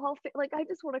have it all. Like, I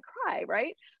just want to cry,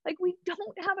 right? Like, we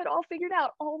don't have it all figured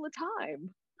out all the time.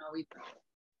 No, we don't.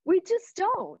 We just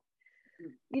don't.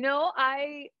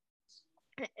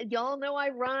 Y'all know I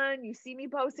run. You see me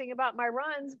posting about my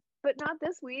runs, but not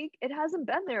this week. It hasn't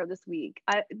been there this week.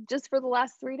 Just for the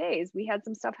last 3 days, we had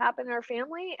some stuff happen in our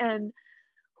family, and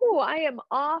I am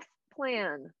off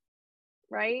plan,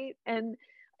 right? And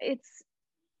it's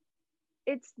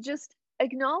just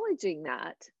acknowledging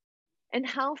that, and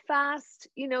how fast,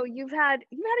 you've had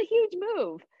a huge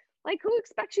move. Like, who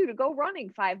expects you to go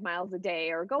running 5 miles a day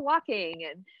or go walking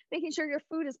and making sure your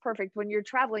food is perfect when you're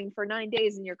traveling for 9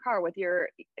 days in your car with your,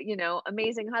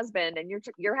 amazing husband, and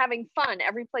you're having fun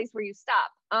every place where you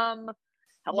stop.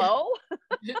 Hello?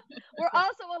 Yeah. We're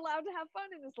also allowed to have fun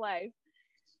in this life.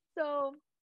 So,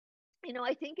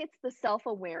 I think it's the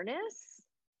self-awareness,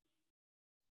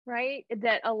 right,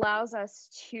 that allows us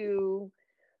to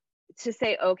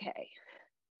say, okay,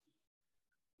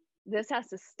 this has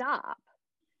to stop.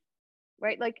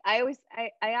 Right? Like, I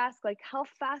ask, like, how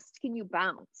fast can you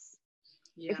bounce?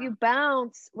 Yeah. If you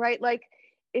bounce, right? Like,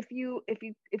 if you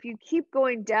keep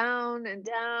going down and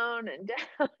down and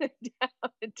down and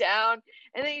down and down,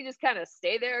 and then you just kind of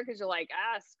stay there because you're like,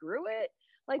 screw it.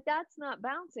 Like, that's not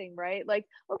bouncing, right? Like,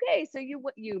 okay, so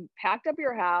you packed up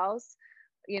your house,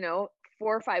 4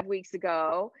 or 5 weeks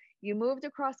ago. You moved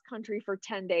across country for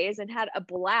 10 days and had a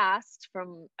blast,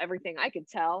 from everything I could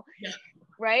tell. Yeah.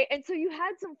 Right. And so you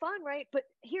had some fun, right? But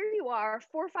here you are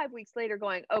 4 or 5 weeks later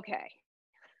going, okay,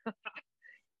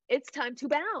 it's time to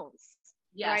bounce.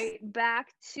 Yes. Right back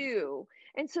to.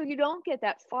 And so you don't get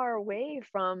that far away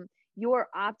from your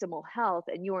optimal health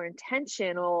and your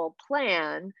intentional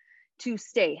plan to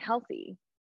stay healthy.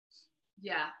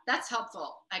 Yeah, that's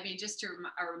helpful. I mean, just a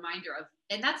reminder of,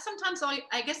 and that's sometimes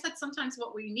I guess that's sometimes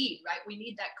what we need, right? We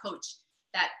need that coach,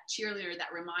 that cheerleader,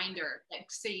 that reminder, that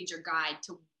sage or guide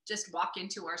to just walk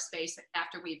into our space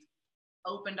after we've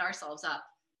opened ourselves up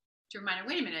to remind,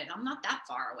 wait a minute, I'm not that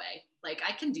far away. Like,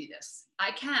 I can do this.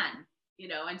 I can,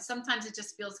 and sometimes it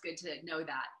just feels good to know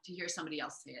that, to hear somebody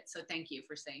else say it. So thank you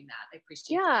for saying that. I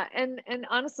appreciate it. Yeah. And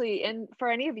honestly, and for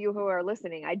any of you who are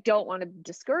listening, I don't want to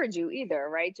discourage you either,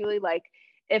 right, Julie? Like,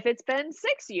 if it's been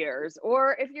 6 years,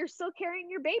 or if you're still carrying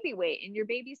your baby weight and your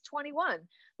baby's 21,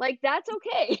 like, that's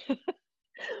okay.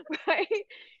 Right?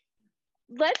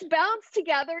 Let's bounce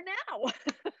together now.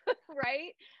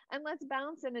 Right? And let's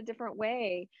bounce in a different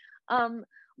way.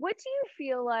 What do you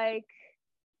feel like,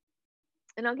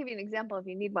 and I'll give you an example if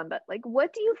you need one, but like,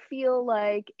 what do you feel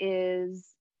like is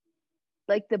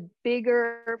like the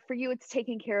bigger for you? It's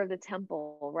taking care of the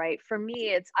temple, right? For me,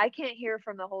 it's I can't hear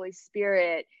from the Holy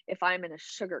Spirit if I'm in a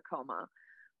sugar coma,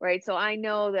 right? So I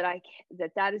know that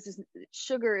that is just,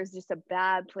 sugar is just a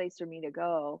bad place for me to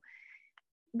go.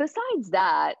 Besides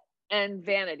that, and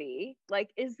vanity, like,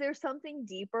 is there something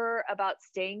deeper about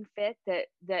staying fit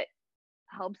that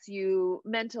helps you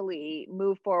mentally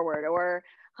move forward, or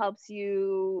helps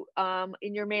you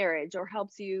in your marriage, or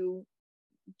helps you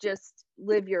just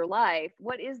live your life?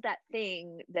 What is that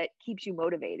thing that keeps you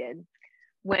motivated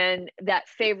when that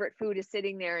favorite food is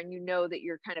sitting there and you know that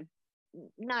you're kind of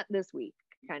not this week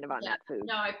kind of on Yeah, that food?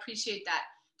 no, I appreciate that.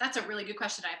 That's a really good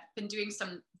question. I've been doing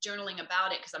some journaling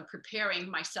about it because I'm preparing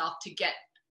myself to get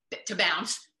to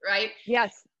bounce, right?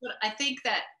 Yes. But I think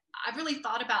that I've really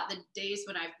thought about the days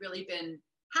when I've really been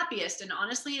happiest. And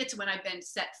honestly, it's when I've been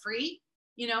set free,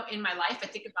 in my life. I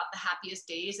think about the happiest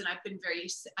days, and I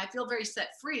feel very set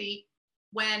free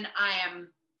when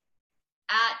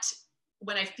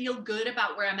when I feel good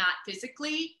about where I'm at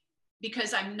physically,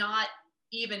 because I'm not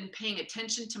even paying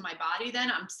attention to my body. Then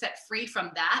I'm set free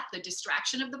from the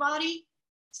distraction of the body.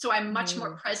 So I'm much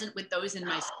more present with those in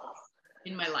my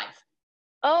life.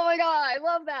 Oh my God, I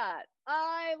love that.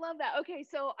 I love that. Okay,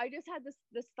 so I just had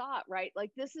this thought, right? Like,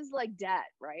 this is like debt,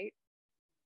 right?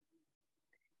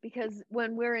 Because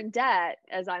when we're in debt,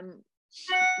 as I'm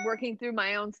working through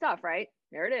my own stuff, right?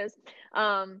 There it is.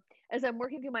 As I'm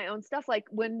working through my own stuff, like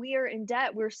when we are in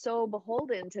debt, we're so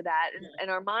beholden to that. And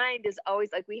our mind is always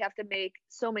like, we have to make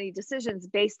so many decisions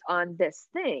based on this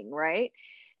thing, right?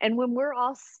 And when we're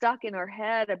all stuck in our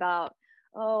head about,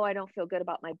 oh, I don't feel good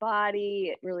about my body,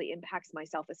 it really impacts my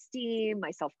self-esteem,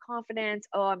 my self-confidence.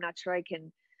 Oh, I'm not sure I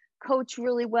can coach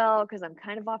really well because I'm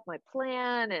kind of off my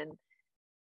plan. And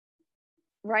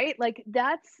right, like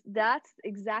that's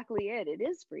exactly it. It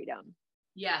is freedom.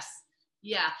 Yes.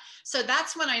 Yeah. So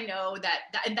that's when I know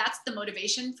and that's the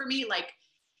motivation for me. Like,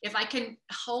 if I can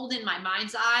hold in my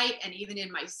mind's eye and even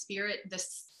in my spirit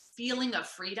this feeling of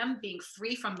freedom, being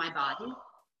free from my body,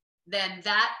 then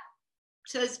that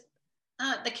says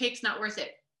the cake's not worth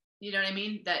it. You know what I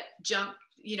mean? That jump,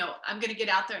 I'm going to get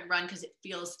out there and run because it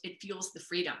fuels the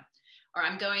freedom. Or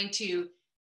I'm going to,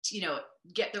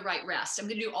 get the right rest. I'm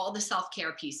going to do all the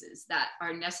self-care pieces that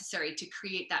are necessary to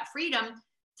create that freedom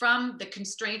from the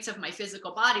constraints of my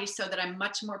physical body, so that I'm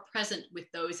much more present with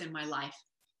those in my life,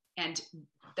 and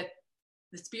the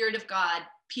Spirit of God,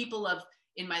 people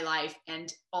in my life,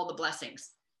 and all the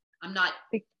blessings. I'm not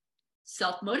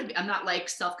self-motivated. I'm not like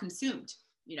self-consumed,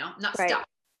 not Right. stuck.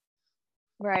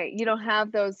 Right. You don't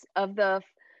have those, of the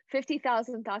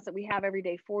 50,000 thoughts that we have every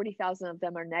day, 40,000 of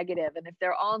them are negative. And if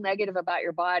they're all negative about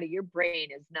your body, your brain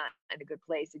is not in a good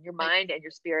place, and your mind and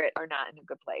your spirit are not in a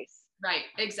good place. Right.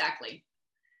 Exactly.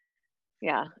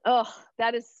 Yeah. Oh,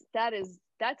 that's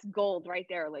gold right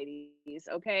there, ladies.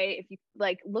 Okay. If you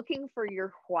like looking for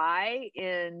your why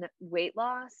in weight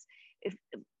loss, if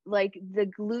like the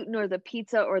gluten or the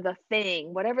pizza or the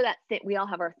thing, whatever that thing, we all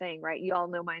have our thing, right? You all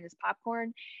know mine is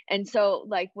popcorn. And so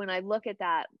like when I look at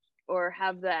that or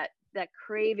have that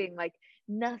craving, like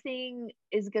nothing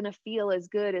is going to feel as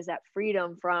good as that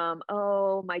freedom from,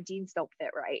 oh, my jeans don't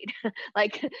fit right.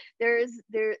 Like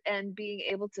and being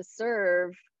able to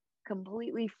serve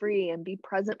completely free and be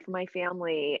present for my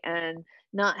family and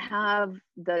not have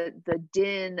the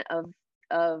din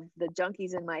of the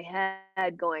junkies in my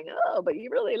head going, oh, but you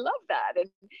really love that and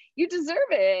you deserve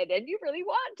it and you really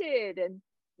want it, and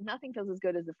nothing feels as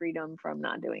good as the freedom from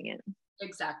not doing it.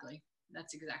 Exactly.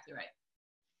 That's exactly right.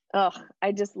 Oh,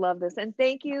 I just love this. And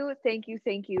thank you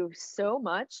so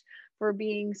much for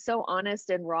being so honest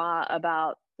and raw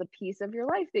about the piece of your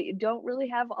life that you don't really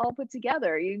have all put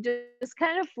together. You just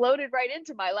kind of floated right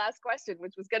into my last question,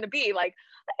 which was going to be like,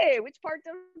 hey, which part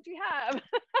don't you have?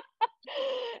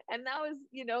 And that was,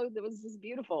 that was just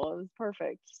beautiful. It was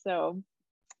perfect. So,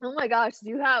 oh my gosh, do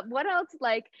you have, what else?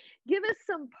 Like, give us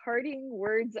some parting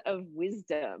words of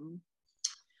wisdom.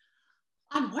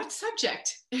 On what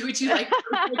subject would you like?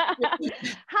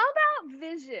 How about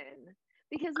vision?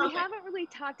 Because we Okay. haven't really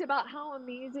talked about how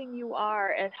amazing you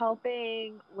are at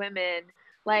helping women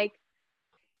like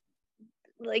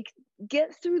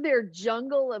get through their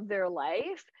jungle of their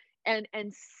life and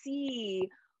see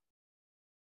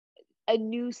a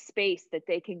new space that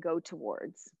they can go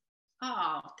towards.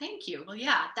 Oh, thank you. Well,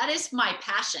 yeah, that is my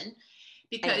passion,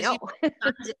 because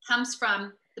it comes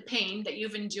from the pain that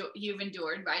you've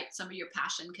endured, right? Some of your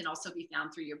passion can also be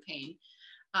found through your pain.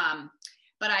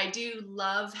 But I do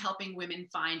love helping women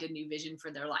find a new vision for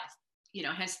their life,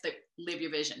 hence the Live Your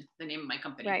Vision, the name of my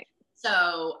company. Right.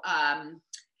 So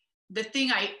the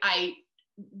thing I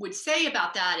would say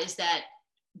about that is that,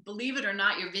 believe it or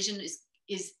not, your vision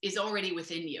is already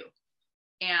within you.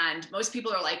 And most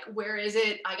people are like, where is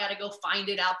it? I got to go find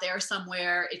it out there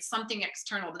somewhere. It's something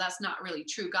external, but that's not really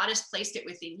true. God has placed it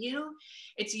within you.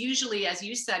 It's usually, as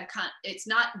you said, it's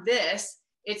not this,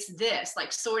 it's this,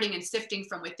 like sorting and sifting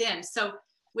from within. So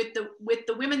with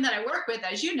the women that I work with,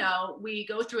 as you know, we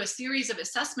go through a series of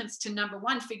assessments to, number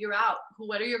one, figure out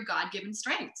what are your God-given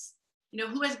strengths? You know,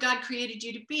 who has God created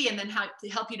you to be? And then how to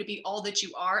help you to be all that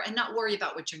you are and not worry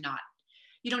about what you're not.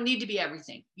 You don't need to be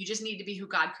everything. You just need to be who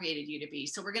God created you to be.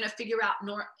 So we're going to figure out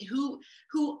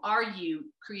who are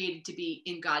you created to be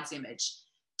in God's image.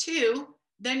 Two,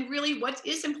 then really what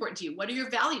is important to you? What are your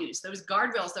values? Those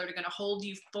guardrails that are going to hold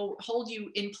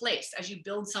you in place as you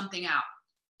build something out.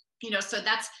 You know, so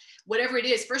that's whatever it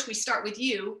is. First, we start with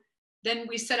you. Then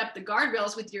we set up the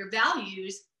guardrails with your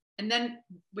values. And then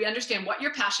we understand what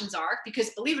your passions are, because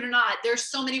believe it or not,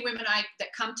 there's so many women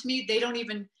that come to me,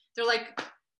 they're like,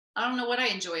 I don't know what I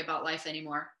enjoy about life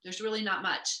anymore. There's really not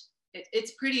much.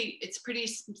 It's pretty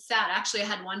sad. Actually, I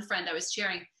had one friend, I was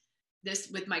sharing this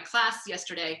with my class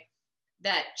yesterday,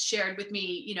 that shared with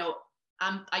me, you know,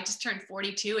 I just turned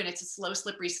 42 and it's a slow,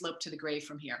 slippery slope to the grave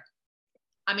from here.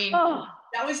 I mean,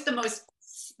 that was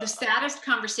the saddest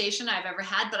conversation I've ever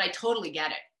had, but I totally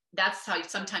get it. That's how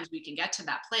sometimes we can get to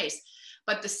that place.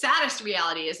 But the saddest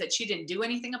reality is that she didn't do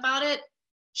anything about it.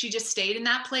 She just stayed in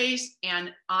that place.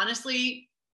 And honestly,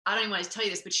 I don't even want to tell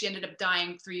you this, but she ended up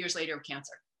dying 3 years later of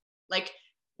cancer. Like,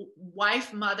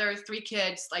 wife, mother, 3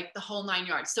 kids, like the whole 9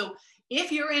 yards. So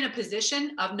if you're in a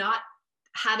position of not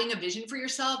having a vision for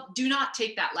yourself, do not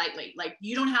take that lightly. Like,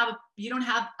 you don't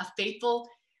have a faithful,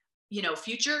 you know,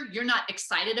 future. You're not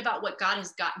excited about what God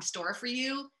has got in store for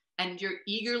you, and you're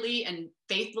eagerly and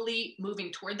faithfully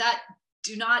moving toward that.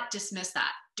 Do not dismiss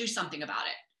that. Do something about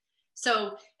it.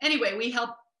 So anyway, we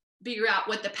help figure out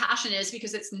what the passion is,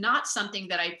 because it's not something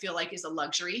that I feel like is a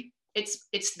luxury. It's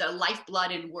the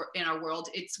lifeblood in our world.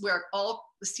 It's where all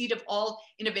the seed of all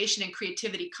innovation and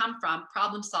creativity come from,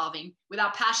 problem solving.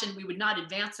 Without passion, we would not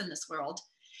advance in this world.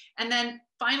 And then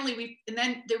finally,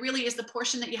 then there really is the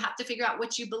portion that you have to figure out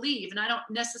what you believe. And I'm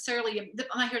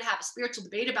not here to have a spiritual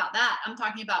debate about that. I'm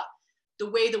talking about the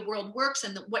way the world works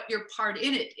and what your part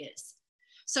in it is.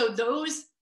 So those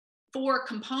 4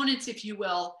 components, if you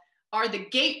will, are the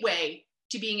gateway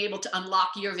to being able to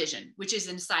unlock your vision, which is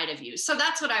inside of you. So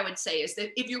that's what I would say, is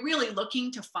that if you're really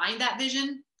looking to find that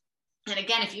vision, and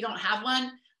again, if you don't have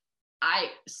one,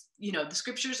 the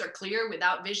scriptures are clear: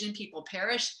 without vision, people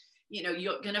perish. You know,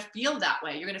 you're going to feel that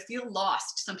way. You're going to feel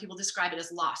lost. Some people describe it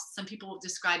as lost. Some people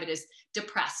describe it as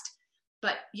depressed.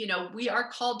 But, you know, we are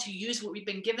called to use what we've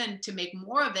been given to make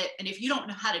more of it. And if you don't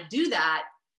know how to do that,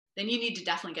 then you need to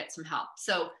definitely get some help.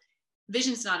 So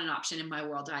vision's not an option in my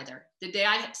world either. The day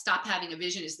I stop having a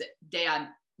vision is the day I'm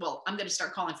going to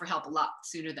start calling for help a lot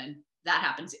sooner than that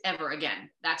happens ever again.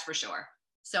 That's for sure.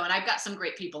 So, and I've got some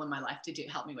great people in my life to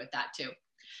help me with that too.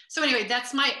 So anyway,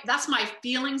 that's my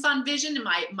feelings on vision and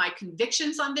my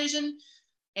convictions on vision.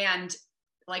 And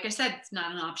like I said, it's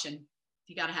not an option.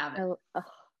 You got to have it.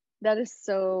 That is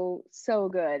so, so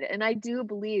good. And I do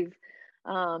believe,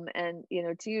 and, you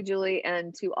know, to you, Julie,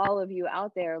 and to all of you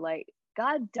out there, like,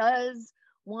 God does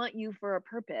want you for a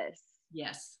purpose.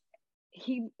 Yes.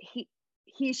 He,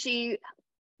 she,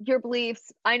 your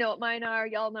beliefs, I know what mine are.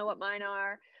 Y'all know what mine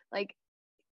are. Like,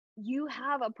 you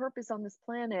have a purpose on this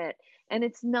planet, and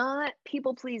it's not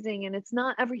people pleasing, and it's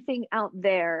not everything out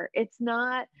there. It's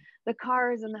not the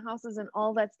cars and the houses and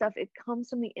all that stuff. It comes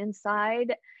from the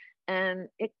inside, and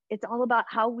it's all about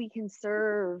how we can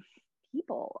serve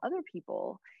other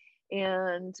people,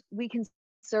 and we can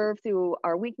serve through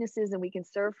our weaknesses, and we can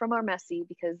serve from our messy,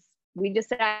 because we just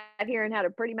sat here and had a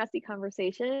pretty messy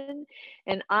conversation.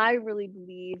 And I really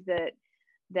believe that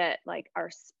like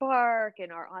our spark and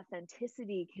our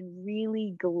authenticity can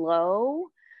really glow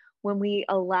when we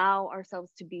allow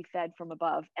ourselves to be fed from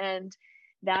above. And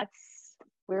that's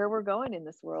where we're going in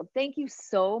this world. Thank you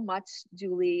so much,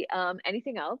 Julie.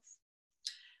 Anything else?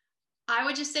 I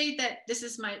would just say that this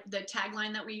is the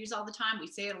tagline that we use all the time. We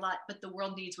say it a lot, but the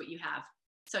world needs what you have.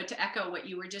 So to echo what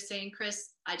you were just saying, Chris,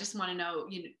 I just want to know,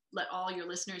 let all your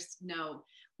listeners know,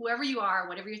 whoever you are,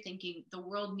 whatever you're thinking, the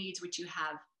world needs what you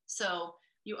have. So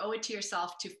you owe it to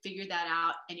yourself to figure that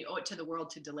out, and you owe it to the world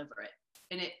to deliver it.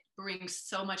 And it brings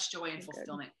so much joy and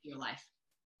fulfillment to your life.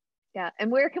 Yeah.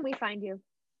 And where can we find you?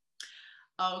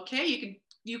 Okay.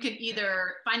 You can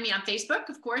either find me on Facebook,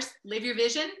 of course, Live Your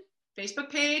Vision Facebook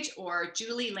page, or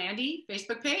Julie Landy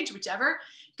Facebook page, whichever.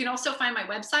 You can also find my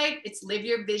website. It's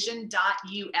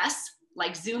liveyourvision.us,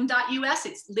 like zoom.us.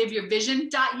 It's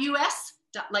liveyourvision.us.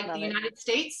 like Love the it. United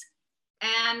States,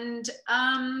 and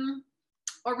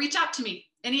or reach out to me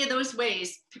any of those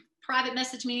ways. Private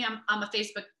message me. I'm a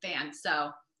Facebook fan,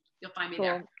 so you'll find me Cool.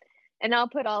 there. And I'll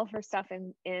put all of her stuff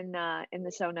in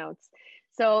the show notes.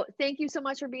 So thank you so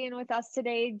much for being with us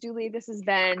today, Julie. This has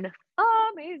been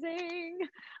amazing.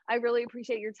 I really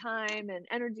appreciate your time and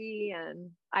energy,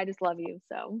 and I just love you.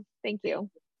 So thank you.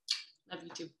 Love you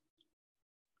too.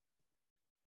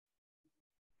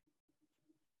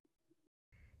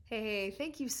 Hey,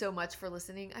 thank you so much for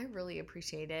listening. I really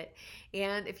appreciate it.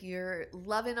 And if you're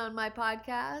loving on my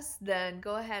podcast, then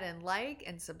go ahead and like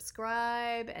and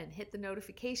subscribe and hit the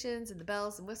notifications and the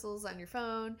bells and whistles on your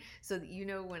phone so that you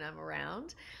know when I'm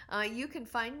around. You can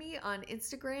find me on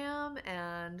Instagram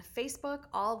and Facebook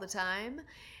all the time.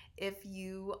 If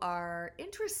you are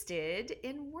interested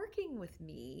in working with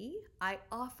me, I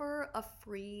offer a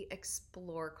free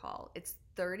explore call. It's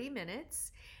 30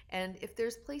 minutes. And if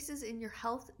there's places in your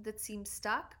health that seem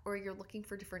stuck, or you're looking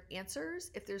for different answers,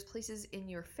 if there's places in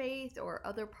your faith or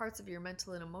other parts of your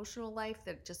mental and emotional life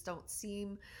that just don't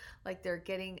seem like they're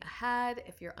getting ahead,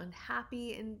 if you're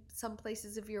unhappy in some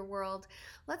places of your world,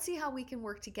 let's see how we can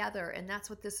work together. And that's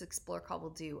what this Explore Call will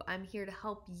do. I'm here to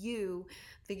help you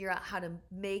figure out how to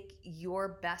make your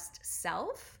best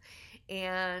self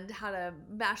and how to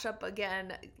mash up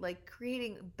again, like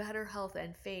creating better health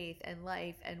and faith and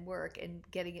life and work and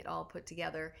getting it all put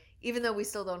together, even though we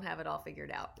still don't have it all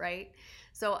figured out, right?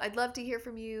 So I'd love to hear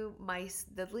from you.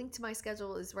 The link to my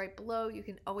schedule is right below. You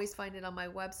can always find it on my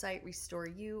website, Restore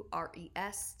You,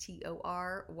 RESTORYOU.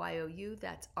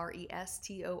 That's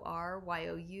RESTORYOU,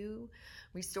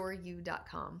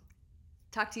 restoreyou.com.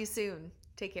 Talk to you soon.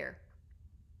 Take care.